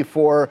begging me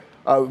for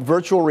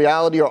virtual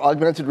reality or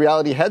augmented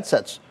reality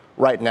headsets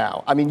right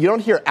now. I mean, you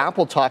don't hear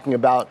Apple talking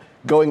about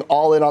going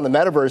all in on the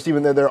metaverse,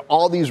 even though there are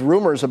all these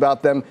rumors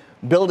about them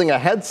building a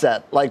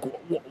headset. Like,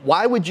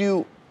 why would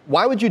you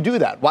do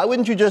that? Why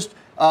wouldn't you just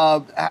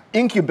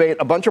incubate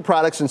a bunch of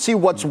products and see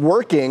what's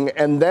working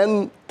and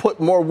then put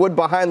more wood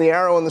behind the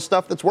arrow on the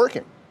stuff that's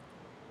working?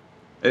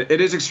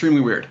 It is extremely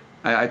weird.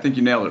 I think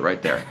you nailed it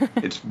right there.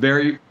 It's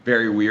very,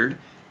 very weird.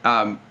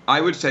 I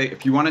would say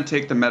if you want to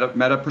take the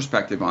meta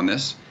perspective on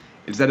this,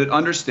 is that it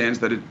understands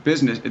that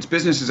its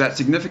business is at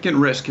significant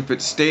risk if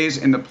it stays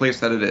in the place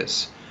that it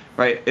is.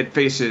 Right? It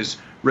faces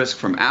risk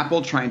from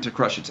Apple trying to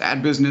crush its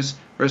ad business,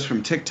 risk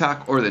from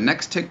TikTok or the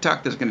next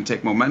TikTok that's going to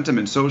take momentum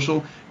in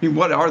social. I mean,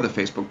 what are the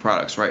Facebook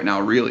products right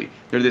now, really?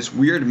 They're this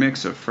weird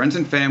mix of friends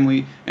and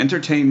family,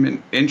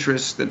 entertainment,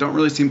 interests that don't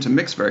really seem to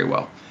mix very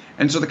well.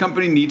 And so the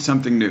company needs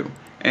something new.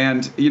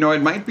 And,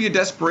 it might be a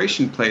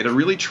desperation play to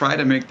really try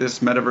to make this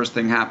metaverse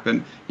thing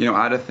happen,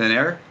 out of thin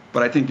air.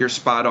 But I think you're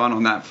spot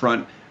on that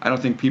front. I don't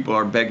think people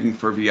are begging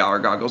for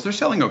VR goggles. They're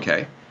selling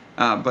okay.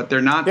 But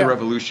they're not the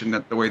revolution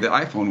that the way the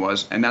iPhone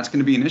was, and that's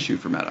going to be an issue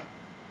for Meta.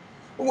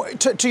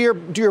 To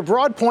your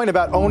broad point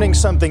about owning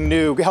something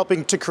new,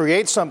 helping to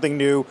create something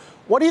new,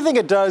 what do you think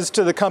it does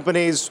to the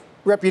company's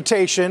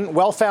reputation,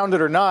 well-founded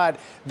or not,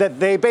 that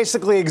they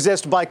basically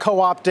exist by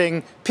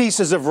co-opting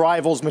pieces of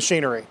rivals'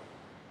 machinery?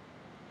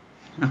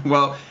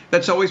 Well,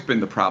 that's always been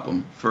the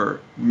problem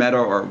for Meta,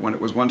 or when it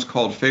was once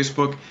called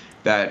Facebook,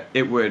 that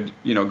it would,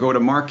 go to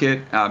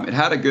market. It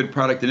had a good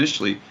product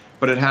initially,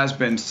 but it has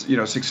been,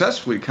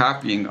 successfully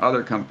copying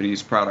other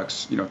companies'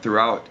 products,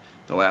 throughout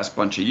the last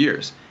bunch of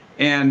years.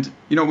 And,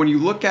 when you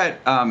look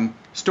at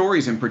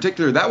Stories in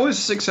particular, that was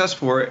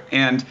successful,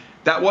 and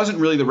that wasn't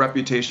really the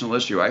reputational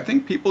issue. I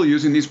think people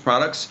using these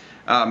products,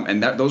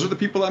 and those are the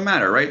people that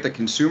matter, right? The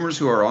consumers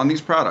who are on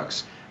these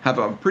products have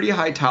a pretty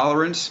high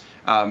tolerance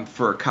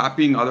for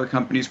copying other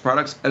companies'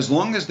 products, as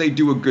long as they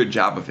do a good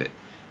job of it.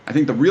 I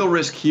think the real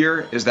risk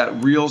here is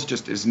that Reels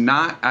just is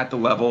not at the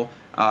level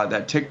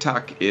that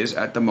TikTok is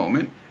at the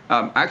moment.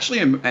 Actually,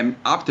 I'm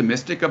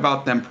optimistic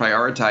about them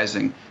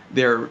prioritizing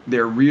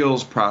their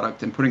Reels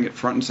product and putting it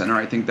front and center.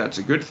 I think that's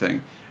a good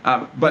thing.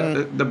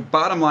 But the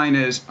bottom line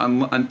is,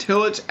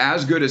 until it's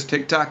as good as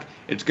TikTok,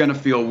 it's going to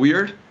feel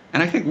weird.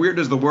 And I think weird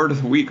is the word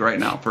of the week right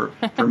now for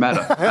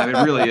Meta. I mean,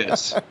 it really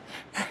is.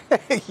 I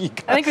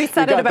think we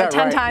said it about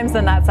 10 times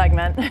in that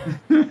segment.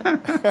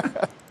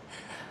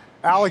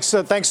 Alex,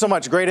 thanks so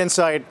much. Great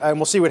insight. And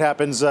we'll see what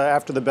happens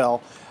after the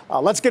bell.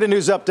 Let's get a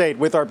news update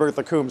with our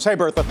Bertha Coombs. Hey,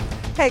 Bertha.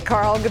 Hey,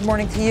 Carl. Good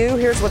morning to you.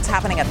 Here's what's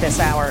happening at this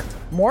hour.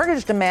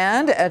 Mortgage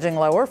demand edging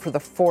lower for the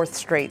fourth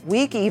straight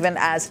week, even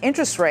as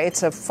interest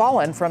rates have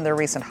fallen from their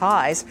recent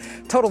highs.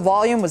 Total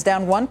volume was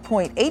down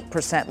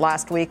 1.8%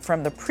 last week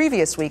from the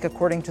previous week,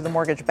 according to the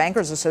Mortgage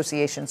Bankers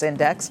Association's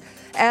index.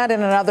 And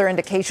in another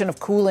indication of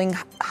cooling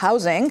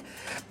housing,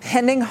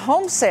 pending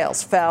home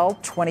sales fell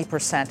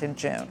 20% in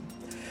June.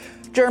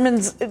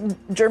 Germany's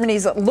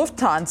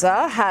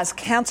Lufthansa has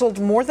canceled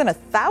more than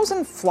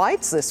 1,000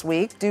 flights this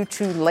week due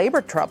to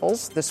labor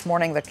troubles. This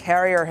morning, the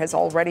carrier has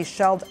already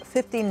shelved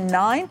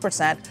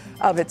 59%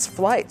 of its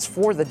flights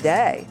for the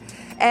day.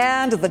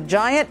 And the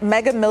giant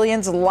Mega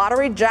Millions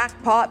lottery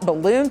jackpot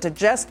ballooned to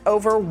just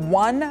over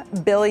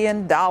 $1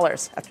 billion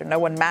after no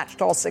one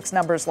matched all six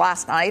numbers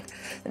last night.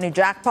 The new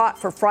jackpot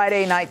for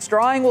Friday night's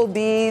drawing will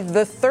be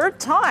the third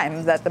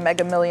time that the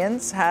Mega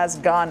Millions has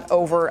gone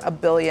over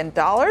 $1 billion.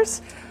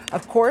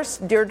 Of course,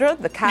 Deirdre,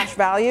 the cash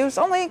value is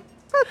only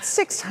about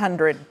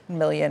 $600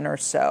 million or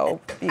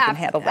so. You can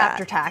handle that.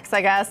 After tax,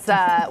 I guess.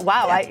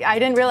 Wow, I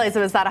didn't realize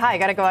it was that high. I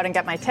got to go out and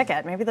get my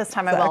ticket. Maybe this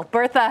time I will.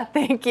 Bertha,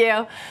 thank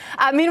you.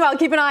 Meanwhile,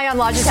 keep an eye on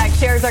Logitech.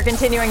 Shares are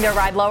continuing their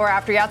ride lower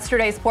after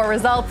yesterday's poor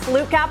results.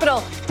 Loop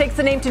Capital takes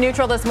the name to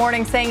neutral this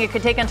morning, saying it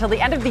could take until the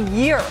end of the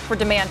year for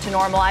demand to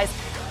normalize.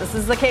 This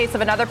is the case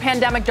of another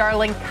pandemic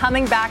darling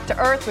coming back to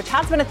earth, which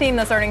has been a theme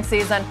this earnings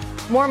season.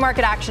 More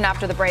market action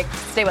after the break.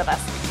 Stay with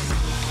us.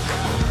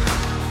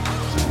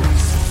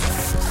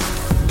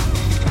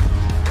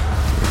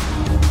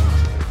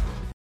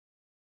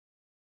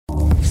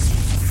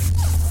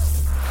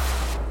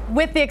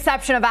 With the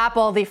exception of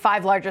Apple, the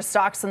 5 largest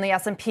stocks in the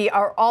S&P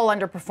are all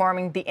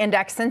underperforming the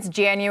index since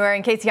January.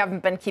 In case you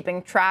haven't been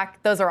keeping track,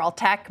 those are all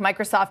tech.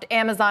 Microsoft,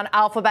 Amazon,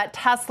 Alphabet,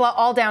 Tesla,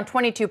 all down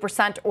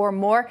 22% or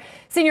more.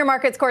 Senior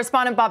markets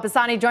correspondent Bob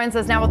Pisani joins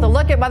us now with a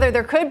look at whether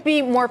there could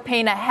be more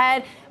pain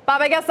ahead.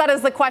 Bob, I guess that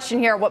is the question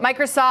here. What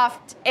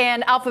Microsoft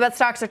and Alphabet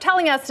stocks are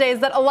telling us today is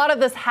that a lot of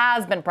this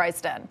has been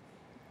priced in.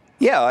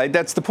 Yeah,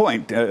 that's the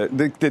point.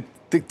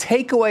 The The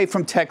takeaway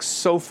from tech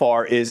so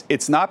far is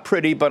it's not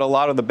pretty, but a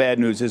lot of the bad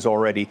news is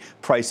already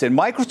priced in.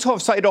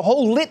 Microsoft cited a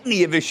whole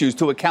litany of issues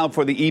to account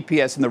for the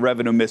EPS and the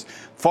revenue miss.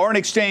 Foreign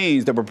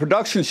exchange, there were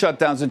production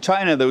shutdowns in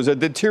China, there was a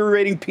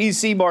deteriorating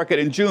PC market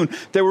in June,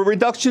 there were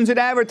reductions in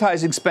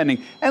advertising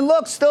spending. And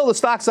look, still the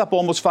stock's up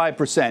almost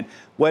 5%.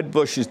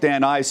 Wedbush's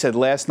Dan Ives said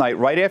last night,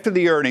 right after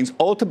the earnings,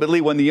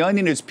 ultimately when the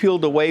onion is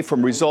peeled away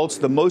from results,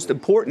 the most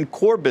important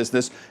core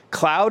business,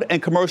 cloud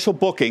and commercial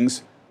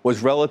bookings,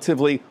 was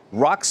relatively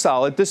rock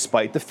solid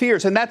despite the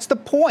fears. And that's the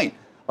point.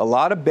 A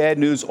lot of bad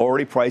news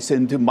already priced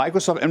into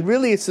Microsoft. And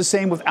really, it's the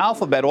same with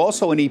Alphabet,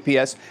 also an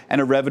EPS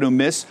and a revenue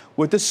miss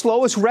with the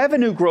slowest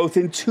revenue growth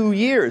in 2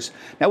 years.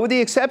 Now, with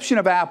the exception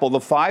of Apple, the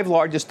 5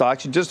 largest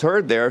stocks you just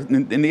heard there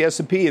in the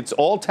S&P, it's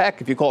all tech,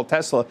 if you call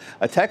Tesla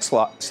a tech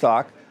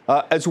stock,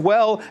 as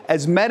well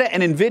as Meta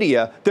and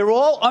NVIDIA. They're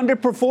all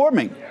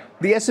underperforming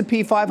the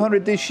S&P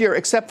 500 this year,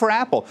 except for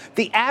Apple.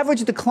 The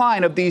average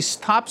decline of these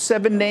top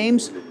 7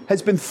 names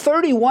has been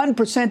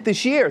 31%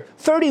 this year.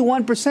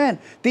 31%.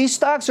 These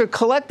stocks are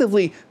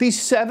collectively,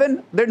 these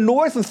 7, they're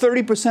north of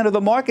 30% of the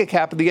market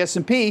cap of the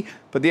S&P,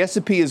 but the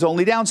S&P is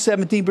only down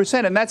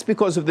 17%, and that's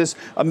because of this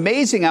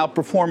amazing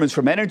outperformance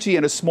from energy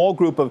and a small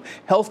group of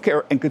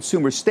healthcare and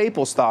consumer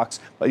staple stocks.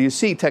 But you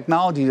see,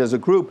 technology as a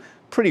group,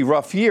 pretty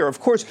rough year. Of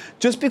course,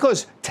 just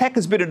because tech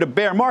has been in a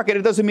bear market,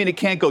 it doesn't mean it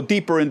can't go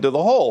deeper into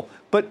the hole.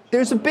 But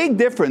there's a big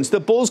difference. The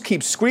bulls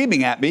keep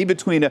screaming at me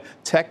between a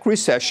tech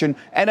recession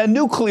and a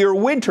nuclear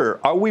winter.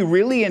 Are we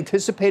really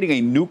anticipating a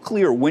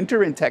nuclear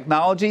winter in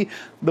technology?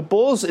 The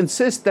bulls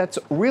insist that's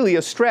really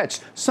a stretch.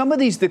 Some of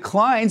these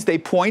declines, they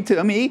point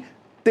to me,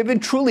 they've been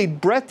truly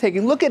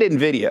breathtaking. Look at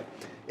NVIDIA.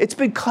 It's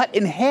been cut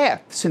in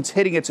half since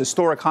hitting its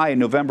historic high in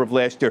November of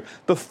last year.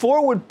 The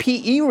forward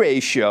PE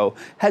ratio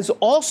has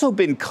also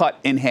been cut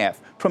in half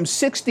from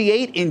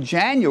 68 in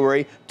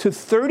January to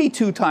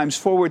 32 times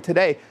forward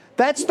today.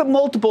 That's the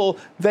multiple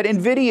that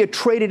NVIDIA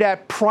traded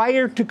at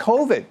prior to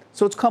COVID.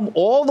 So it's come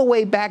all the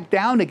way back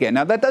down again.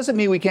 Now, that doesn't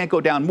mean we can't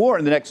go down more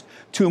in the next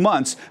 2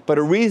 months, but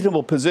a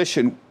reasonable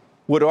position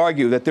would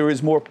argue that there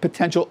is more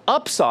potential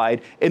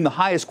upside in the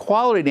highest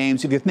quality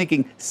names if you're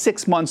thinking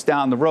 6 months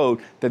down the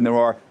road than there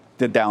are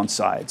the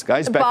downsides.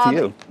 Guys, back Bob, to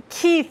you.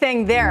 Key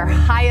thing there,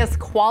 highest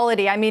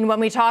quality. I mean, when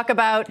we talk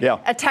about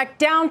a tech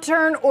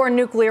downturn or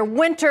nuclear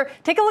winter,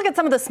 take a look at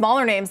some of the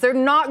smaller names. They're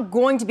not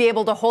going to be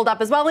able to hold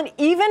up as well. And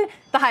even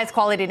the highest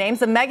quality names,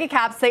 the mega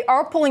caps, they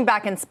are pulling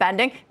back in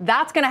spending.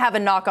 That's going to have a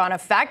knock-on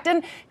effect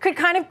and could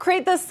kind of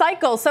create this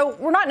cycle. So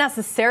we're not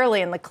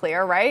necessarily in the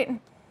clear, right?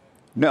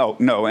 No.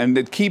 And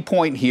the key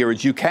point here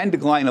is you can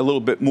decline a little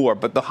bit more,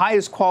 but the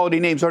highest quality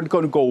names aren't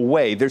going to go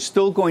away. They're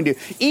still going to,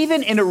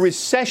 even in a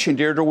recession,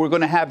 Deirdre, we're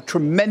going to have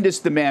tremendous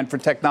demand for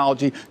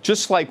technology,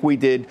 just like we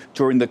did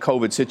during the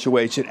COVID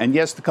situation. And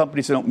yes, the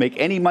companies that don't make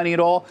any money at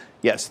all,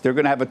 yes, they're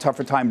going to have a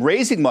tougher time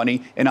raising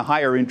money in a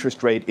higher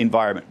interest rate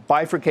environment.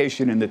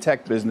 Bifurcation in the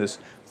tech business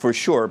for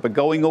sure, but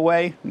going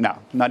away, no,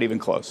 not even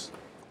close.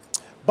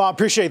 Bob,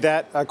 appreciate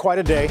that. Quite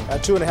a day.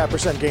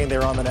 2.5% gain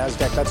there on the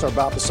NASDAQ. That's our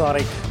Bob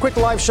Pisani. Quick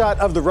live shot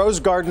of the Rose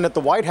Garden at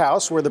the White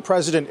House, where the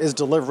president is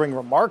delivering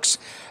remarks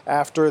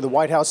after the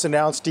White House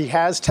announced he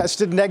has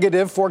tested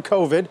negative for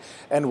COVID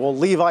and will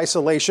leave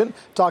isolation.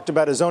 Talked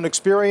about his own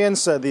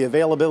experience, the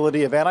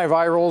availability of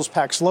antivirals,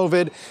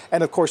 Paxlovid,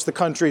 and, of course, the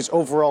country's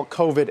overall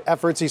COVID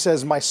efforts. He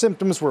says, my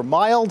symptoms were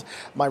mild,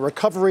 my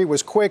recovery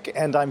was quick,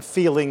 and I'm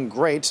feeling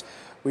great.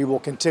 We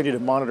will continue to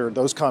monitor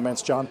those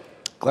comments, John.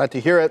 Glad to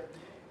hear it.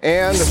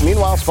 And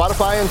meanwhile,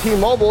 Spotify and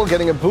T-Mobile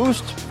getting a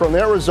boost from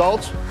their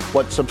results.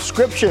 What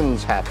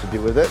subscriptions have to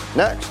do with it?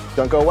 Next.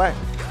 Don't go away.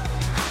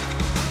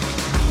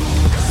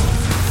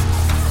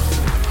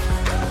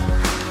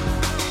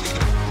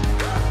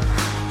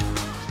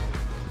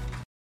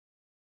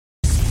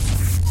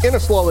 In a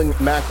slowing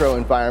macro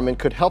environment,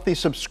 could healthy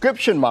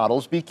subscription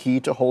models be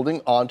key to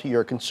holding on to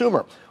your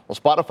consumer? Well,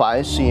 Spotify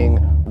is seeing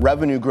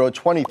revenue grow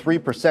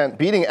 23%,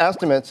 beating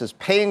estimates as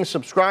paying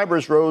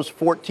subscribers rose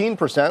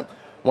 14%.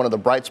 One of the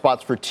bright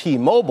spots for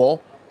T-Mobile,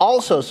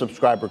 also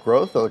subscriber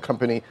growth, though the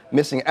company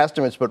missing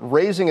estimates, but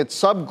raising its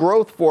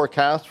sub-growth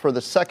forecast for the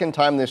second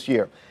time this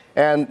year.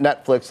 And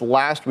Netflix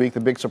last week,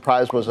 the big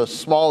surprise was a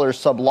smaller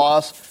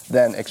sub-loss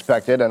than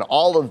expected. And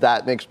all of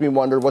that makes me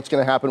wonder what's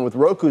going to happen with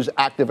Roku's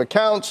active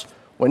accounts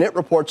when it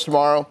reports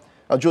tomorrow.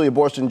 Julia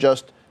Boorstin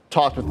just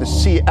talked with the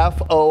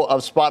CFO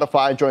of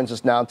Spotify, joins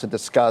us now to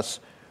discuss.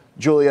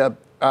 Julia,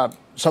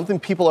 something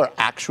people are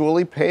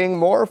actually paying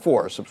more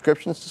for,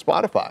 subscriptions to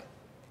Spotify.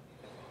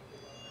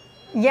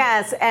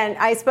 Yes, and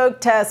I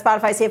spoke to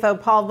Spotify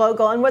CFO Paul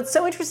Vogel, and what's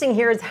so interesting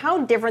here is how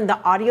different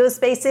the audio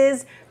space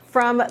is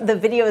from the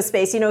video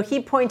space. You know,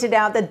 he pointed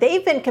out that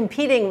they've been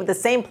competing with the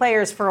same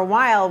players for a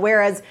while,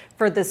 whereas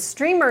for the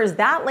streamers,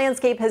 that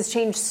landscape has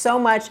changed so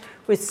much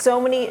with so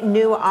many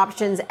new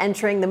options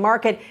entering the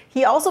market.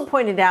 He also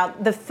pointed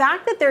out the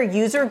fact that their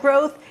user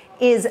growth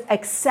is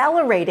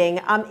accelerating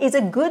is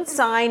a good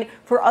sign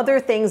for other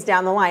things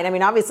down the line. I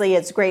mean, obviously,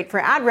 it's great for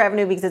ad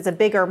revenue because it's a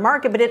bigger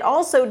market, but it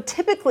also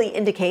typically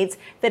indicates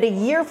that a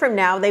year from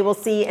now, they will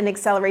see an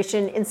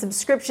acceleration in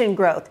subscription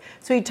growth.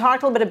 So he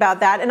talked a little bit about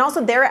that. And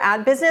also their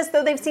ad business,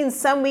 though they've seen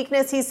some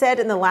weakness, he said,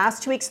 in the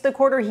last 2 weeks of the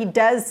quarter, he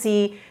does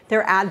see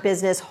their ad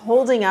business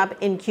holding up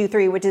in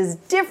Q3, which is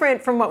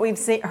different from what we've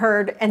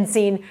heard and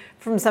seen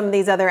from some of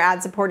these other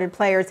ad-supported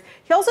players.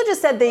 He also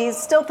just said they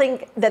still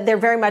think that they're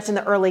very much in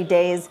the early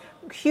days.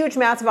 Huge,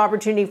 massive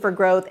opportunity for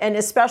growth, and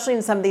especially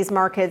in some of these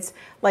markets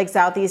like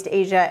Southeast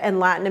Asia and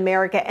Latin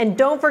America. And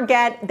don't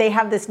forget, they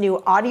have this new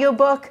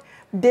audiobook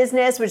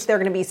business, which they're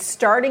going to be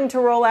starting to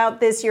roll out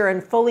this year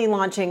and fully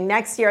launching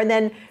next year. And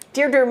then,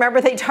 Deirdre,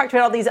 remember they talked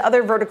about all these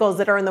other verticals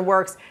that are in the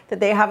works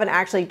that they haven't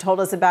actually told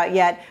us about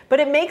yet.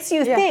 But it makes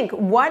you think,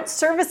 what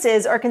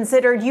services are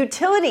considered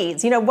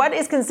utilities? You know, what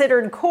is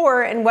considered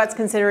core and what's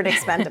considered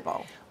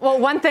expendable? Well,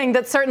 one thing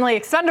that's certainly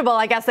expendable,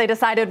 I guess they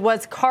decided,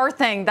 was Car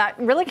Thing, that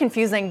really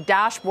confusing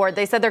dashboard.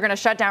 They said they're going to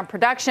shut down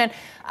production.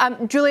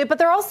 Julia, but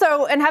they're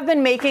also, and have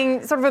been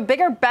making sort of a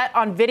bigger bet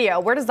on video.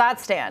 Where does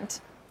that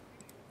stand?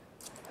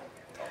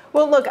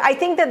 Well, look, I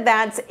think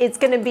it's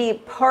going to be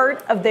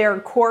part of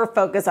their core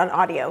focus on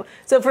audio.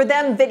 So for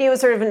them, video is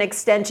sort of an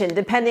extension,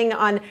 depending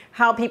on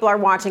how people are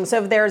watching.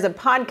 So if there's a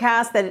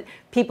podcast that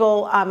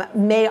people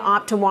may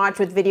opt to watch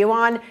with video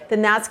on,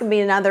 then that's going to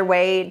be another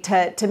way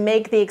to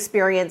make the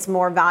experience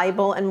more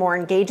valuable and more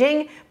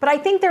engaging. But I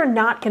think they're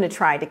not going to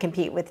try to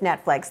compete with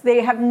Netflix.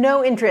 They have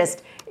no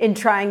interest in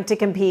trying to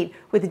compete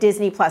with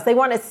Disney Plus. They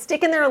want to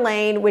stick in their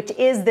lane, which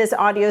is this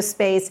audio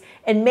space,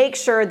 and make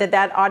sure that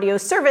that audio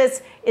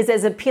service is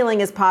as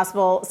appealing as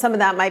possible. Some of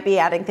that might be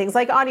adding things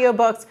like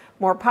audiobooks,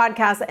 more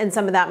podcasts, and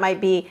some of that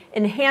might be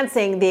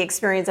enhancing the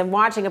experience of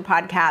watching a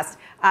podcast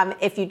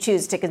if you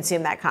choose to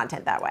consume that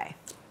content that way.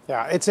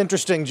 Yeah, it's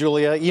interesting,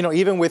 Julia. You know,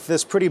 even with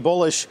this pretty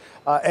bullish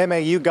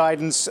MAU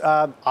guidance,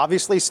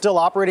 obviously still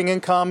operating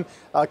income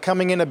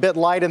coming in a bit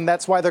light, and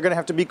that's why they're going to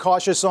have to be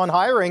cautious on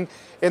hiring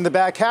in the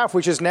back half,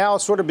 which is now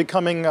sort of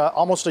becoming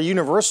almost a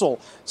universal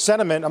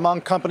sentiment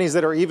among companies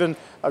that are even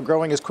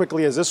growing as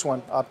quickly as this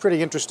one.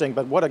 Pretty interesting,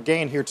 but what a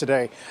gain here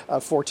today,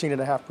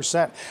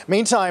 14.5%.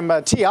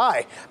 Meantime,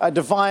 TI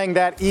defying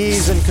that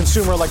ease in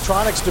consumer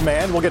electronics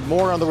demand. We'll get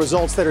more on the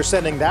results that are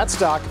sending that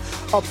stock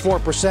up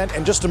 4%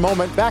 in just a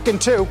moment. Back in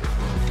 2.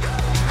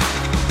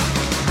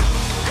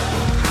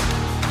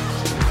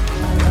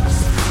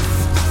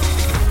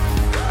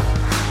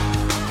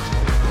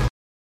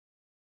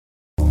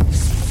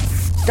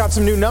 Got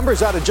some new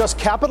numbers out of Just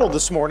Capital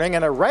this morning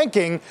and a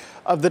ranking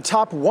of the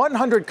top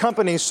 100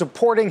 companies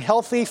supporting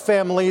healthy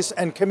families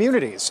and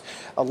communities.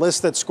 A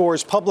list that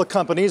scores public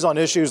companies on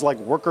issues like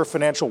worker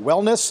financial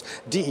wellness,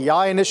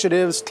 DEI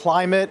initiatives,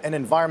 climate and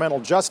environmental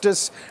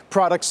justice,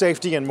 product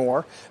safety, and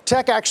more.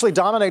 Tech actually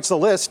dominates the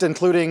list,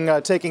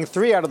 including taking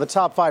 3 out of the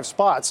top 5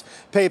 spots.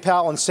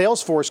 PayPal and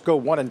Salesforce go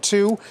 1 and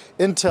 2.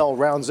 Intel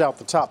rounds out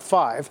the top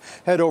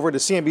 5. Head over to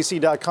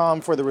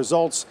CNBC.com for the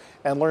results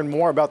and learn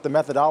more about the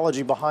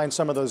methodology behind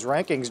some of those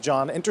rankings,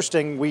 John.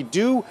 Interesting.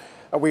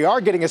 We are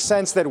getting a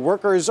sense that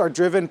workers are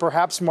driven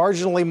perhaps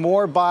marginally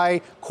more by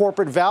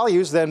corporate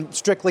values than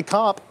strictly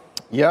comp.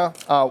 Yeah,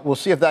 we'll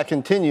see if that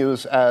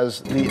continues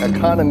as the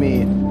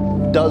economy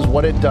does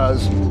what it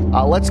does.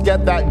 Let's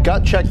get that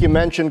gut check you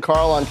mentioned,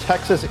 Carl, on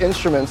Texas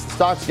Instruments. The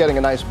stock's getting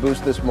a nice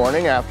boost this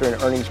morning after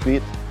an earnings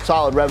beat,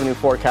 solid revenue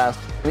forecast,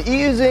 an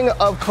easing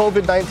of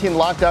COVID-19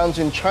 lockdowns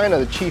in China,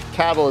 the chief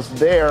catalyst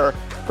there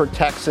for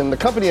Texan. The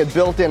company had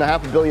built in a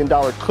 $500 million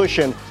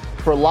cushion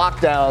for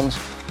lockdowns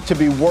to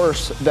be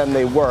worse than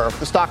they were.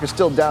 The stock is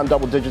still down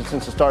double digits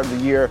since the start of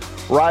the year,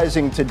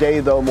 rising today,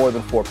 though, more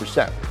than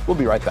 4%. We'll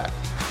be right back.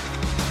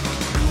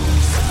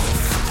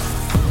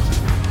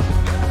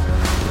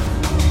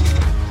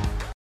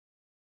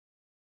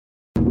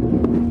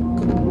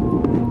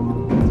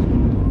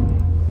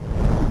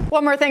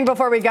 One more thing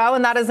before we go,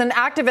 and that is an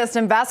activist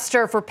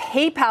investor for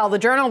PayPal. The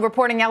Journal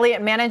reporting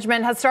Elliott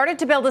Management has started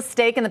to build a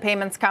stake in the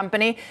payments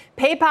company.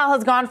 PayPal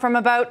has gone from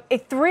about a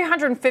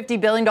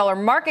 $350 billion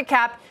market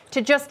cap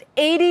to just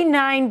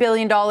 $89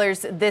 billion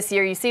this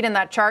year. You see it in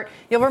that chart.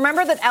 You'll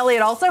remember that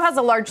Elliott also has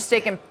a large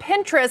stake in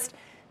Pinterest,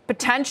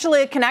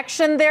 potentially a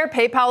connection there.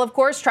 PayPal, of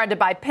course, tried to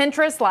buy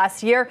Pinterest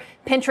last year.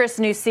 Pinterest's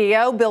new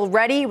CEO, Bill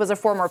Ready, was a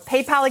former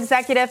PayPal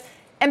executive,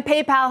 and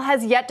PayPal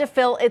has yet to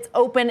fill its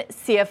open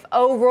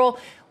CFO role.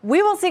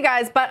 We will see,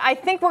 guys, but I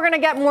think we're going to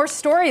get more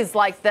stories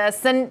like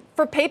this. And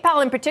for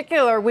PayPal in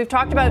particular, we've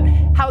talked about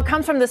how it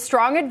comes from the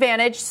strong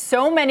advantage,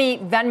 so many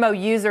Venmo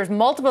users,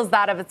 multiples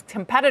that of its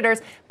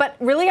competitors, but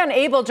really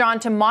unable, John,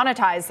 to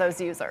monetize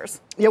those users.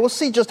 Yeah, we'll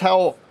see just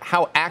how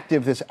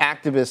active this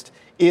activist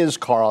is,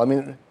 Carl. I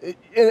mean,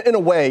 in a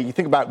way, you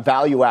think about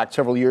Value Act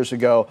several years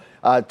ago,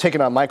 taking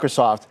on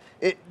Microsoft.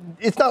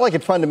 It's not like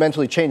it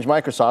fundamentally changed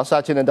Microsoft.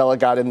 Satya Nadella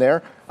got in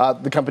there.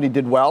 The company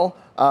did well.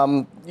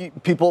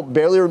 People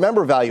barely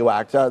remember Value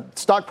Act.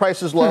 Stock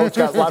price is low. It's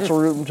got lots of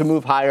room to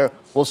move higher.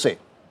 We'll see.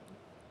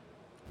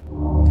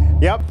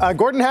 Yep.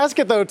 Gordon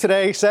Haskett, though,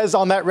 today says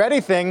on that Ready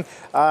thing,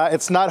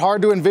 it's not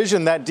hard to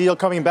envision that deal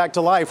coming back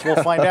to life.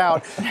 We'll find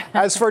out.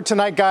 As for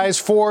tonight, guys,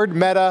 Ford,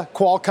 Meta,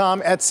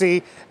 Qualcomm,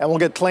 Etsy, and we'll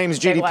get claims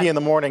GDP in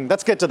the morning.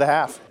 Let's get to the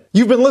half.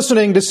 You've been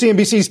listening to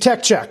CNBC's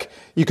Tech Check.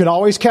 You can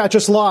always catch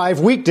us live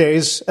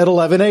weekdays at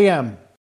 11 a.m.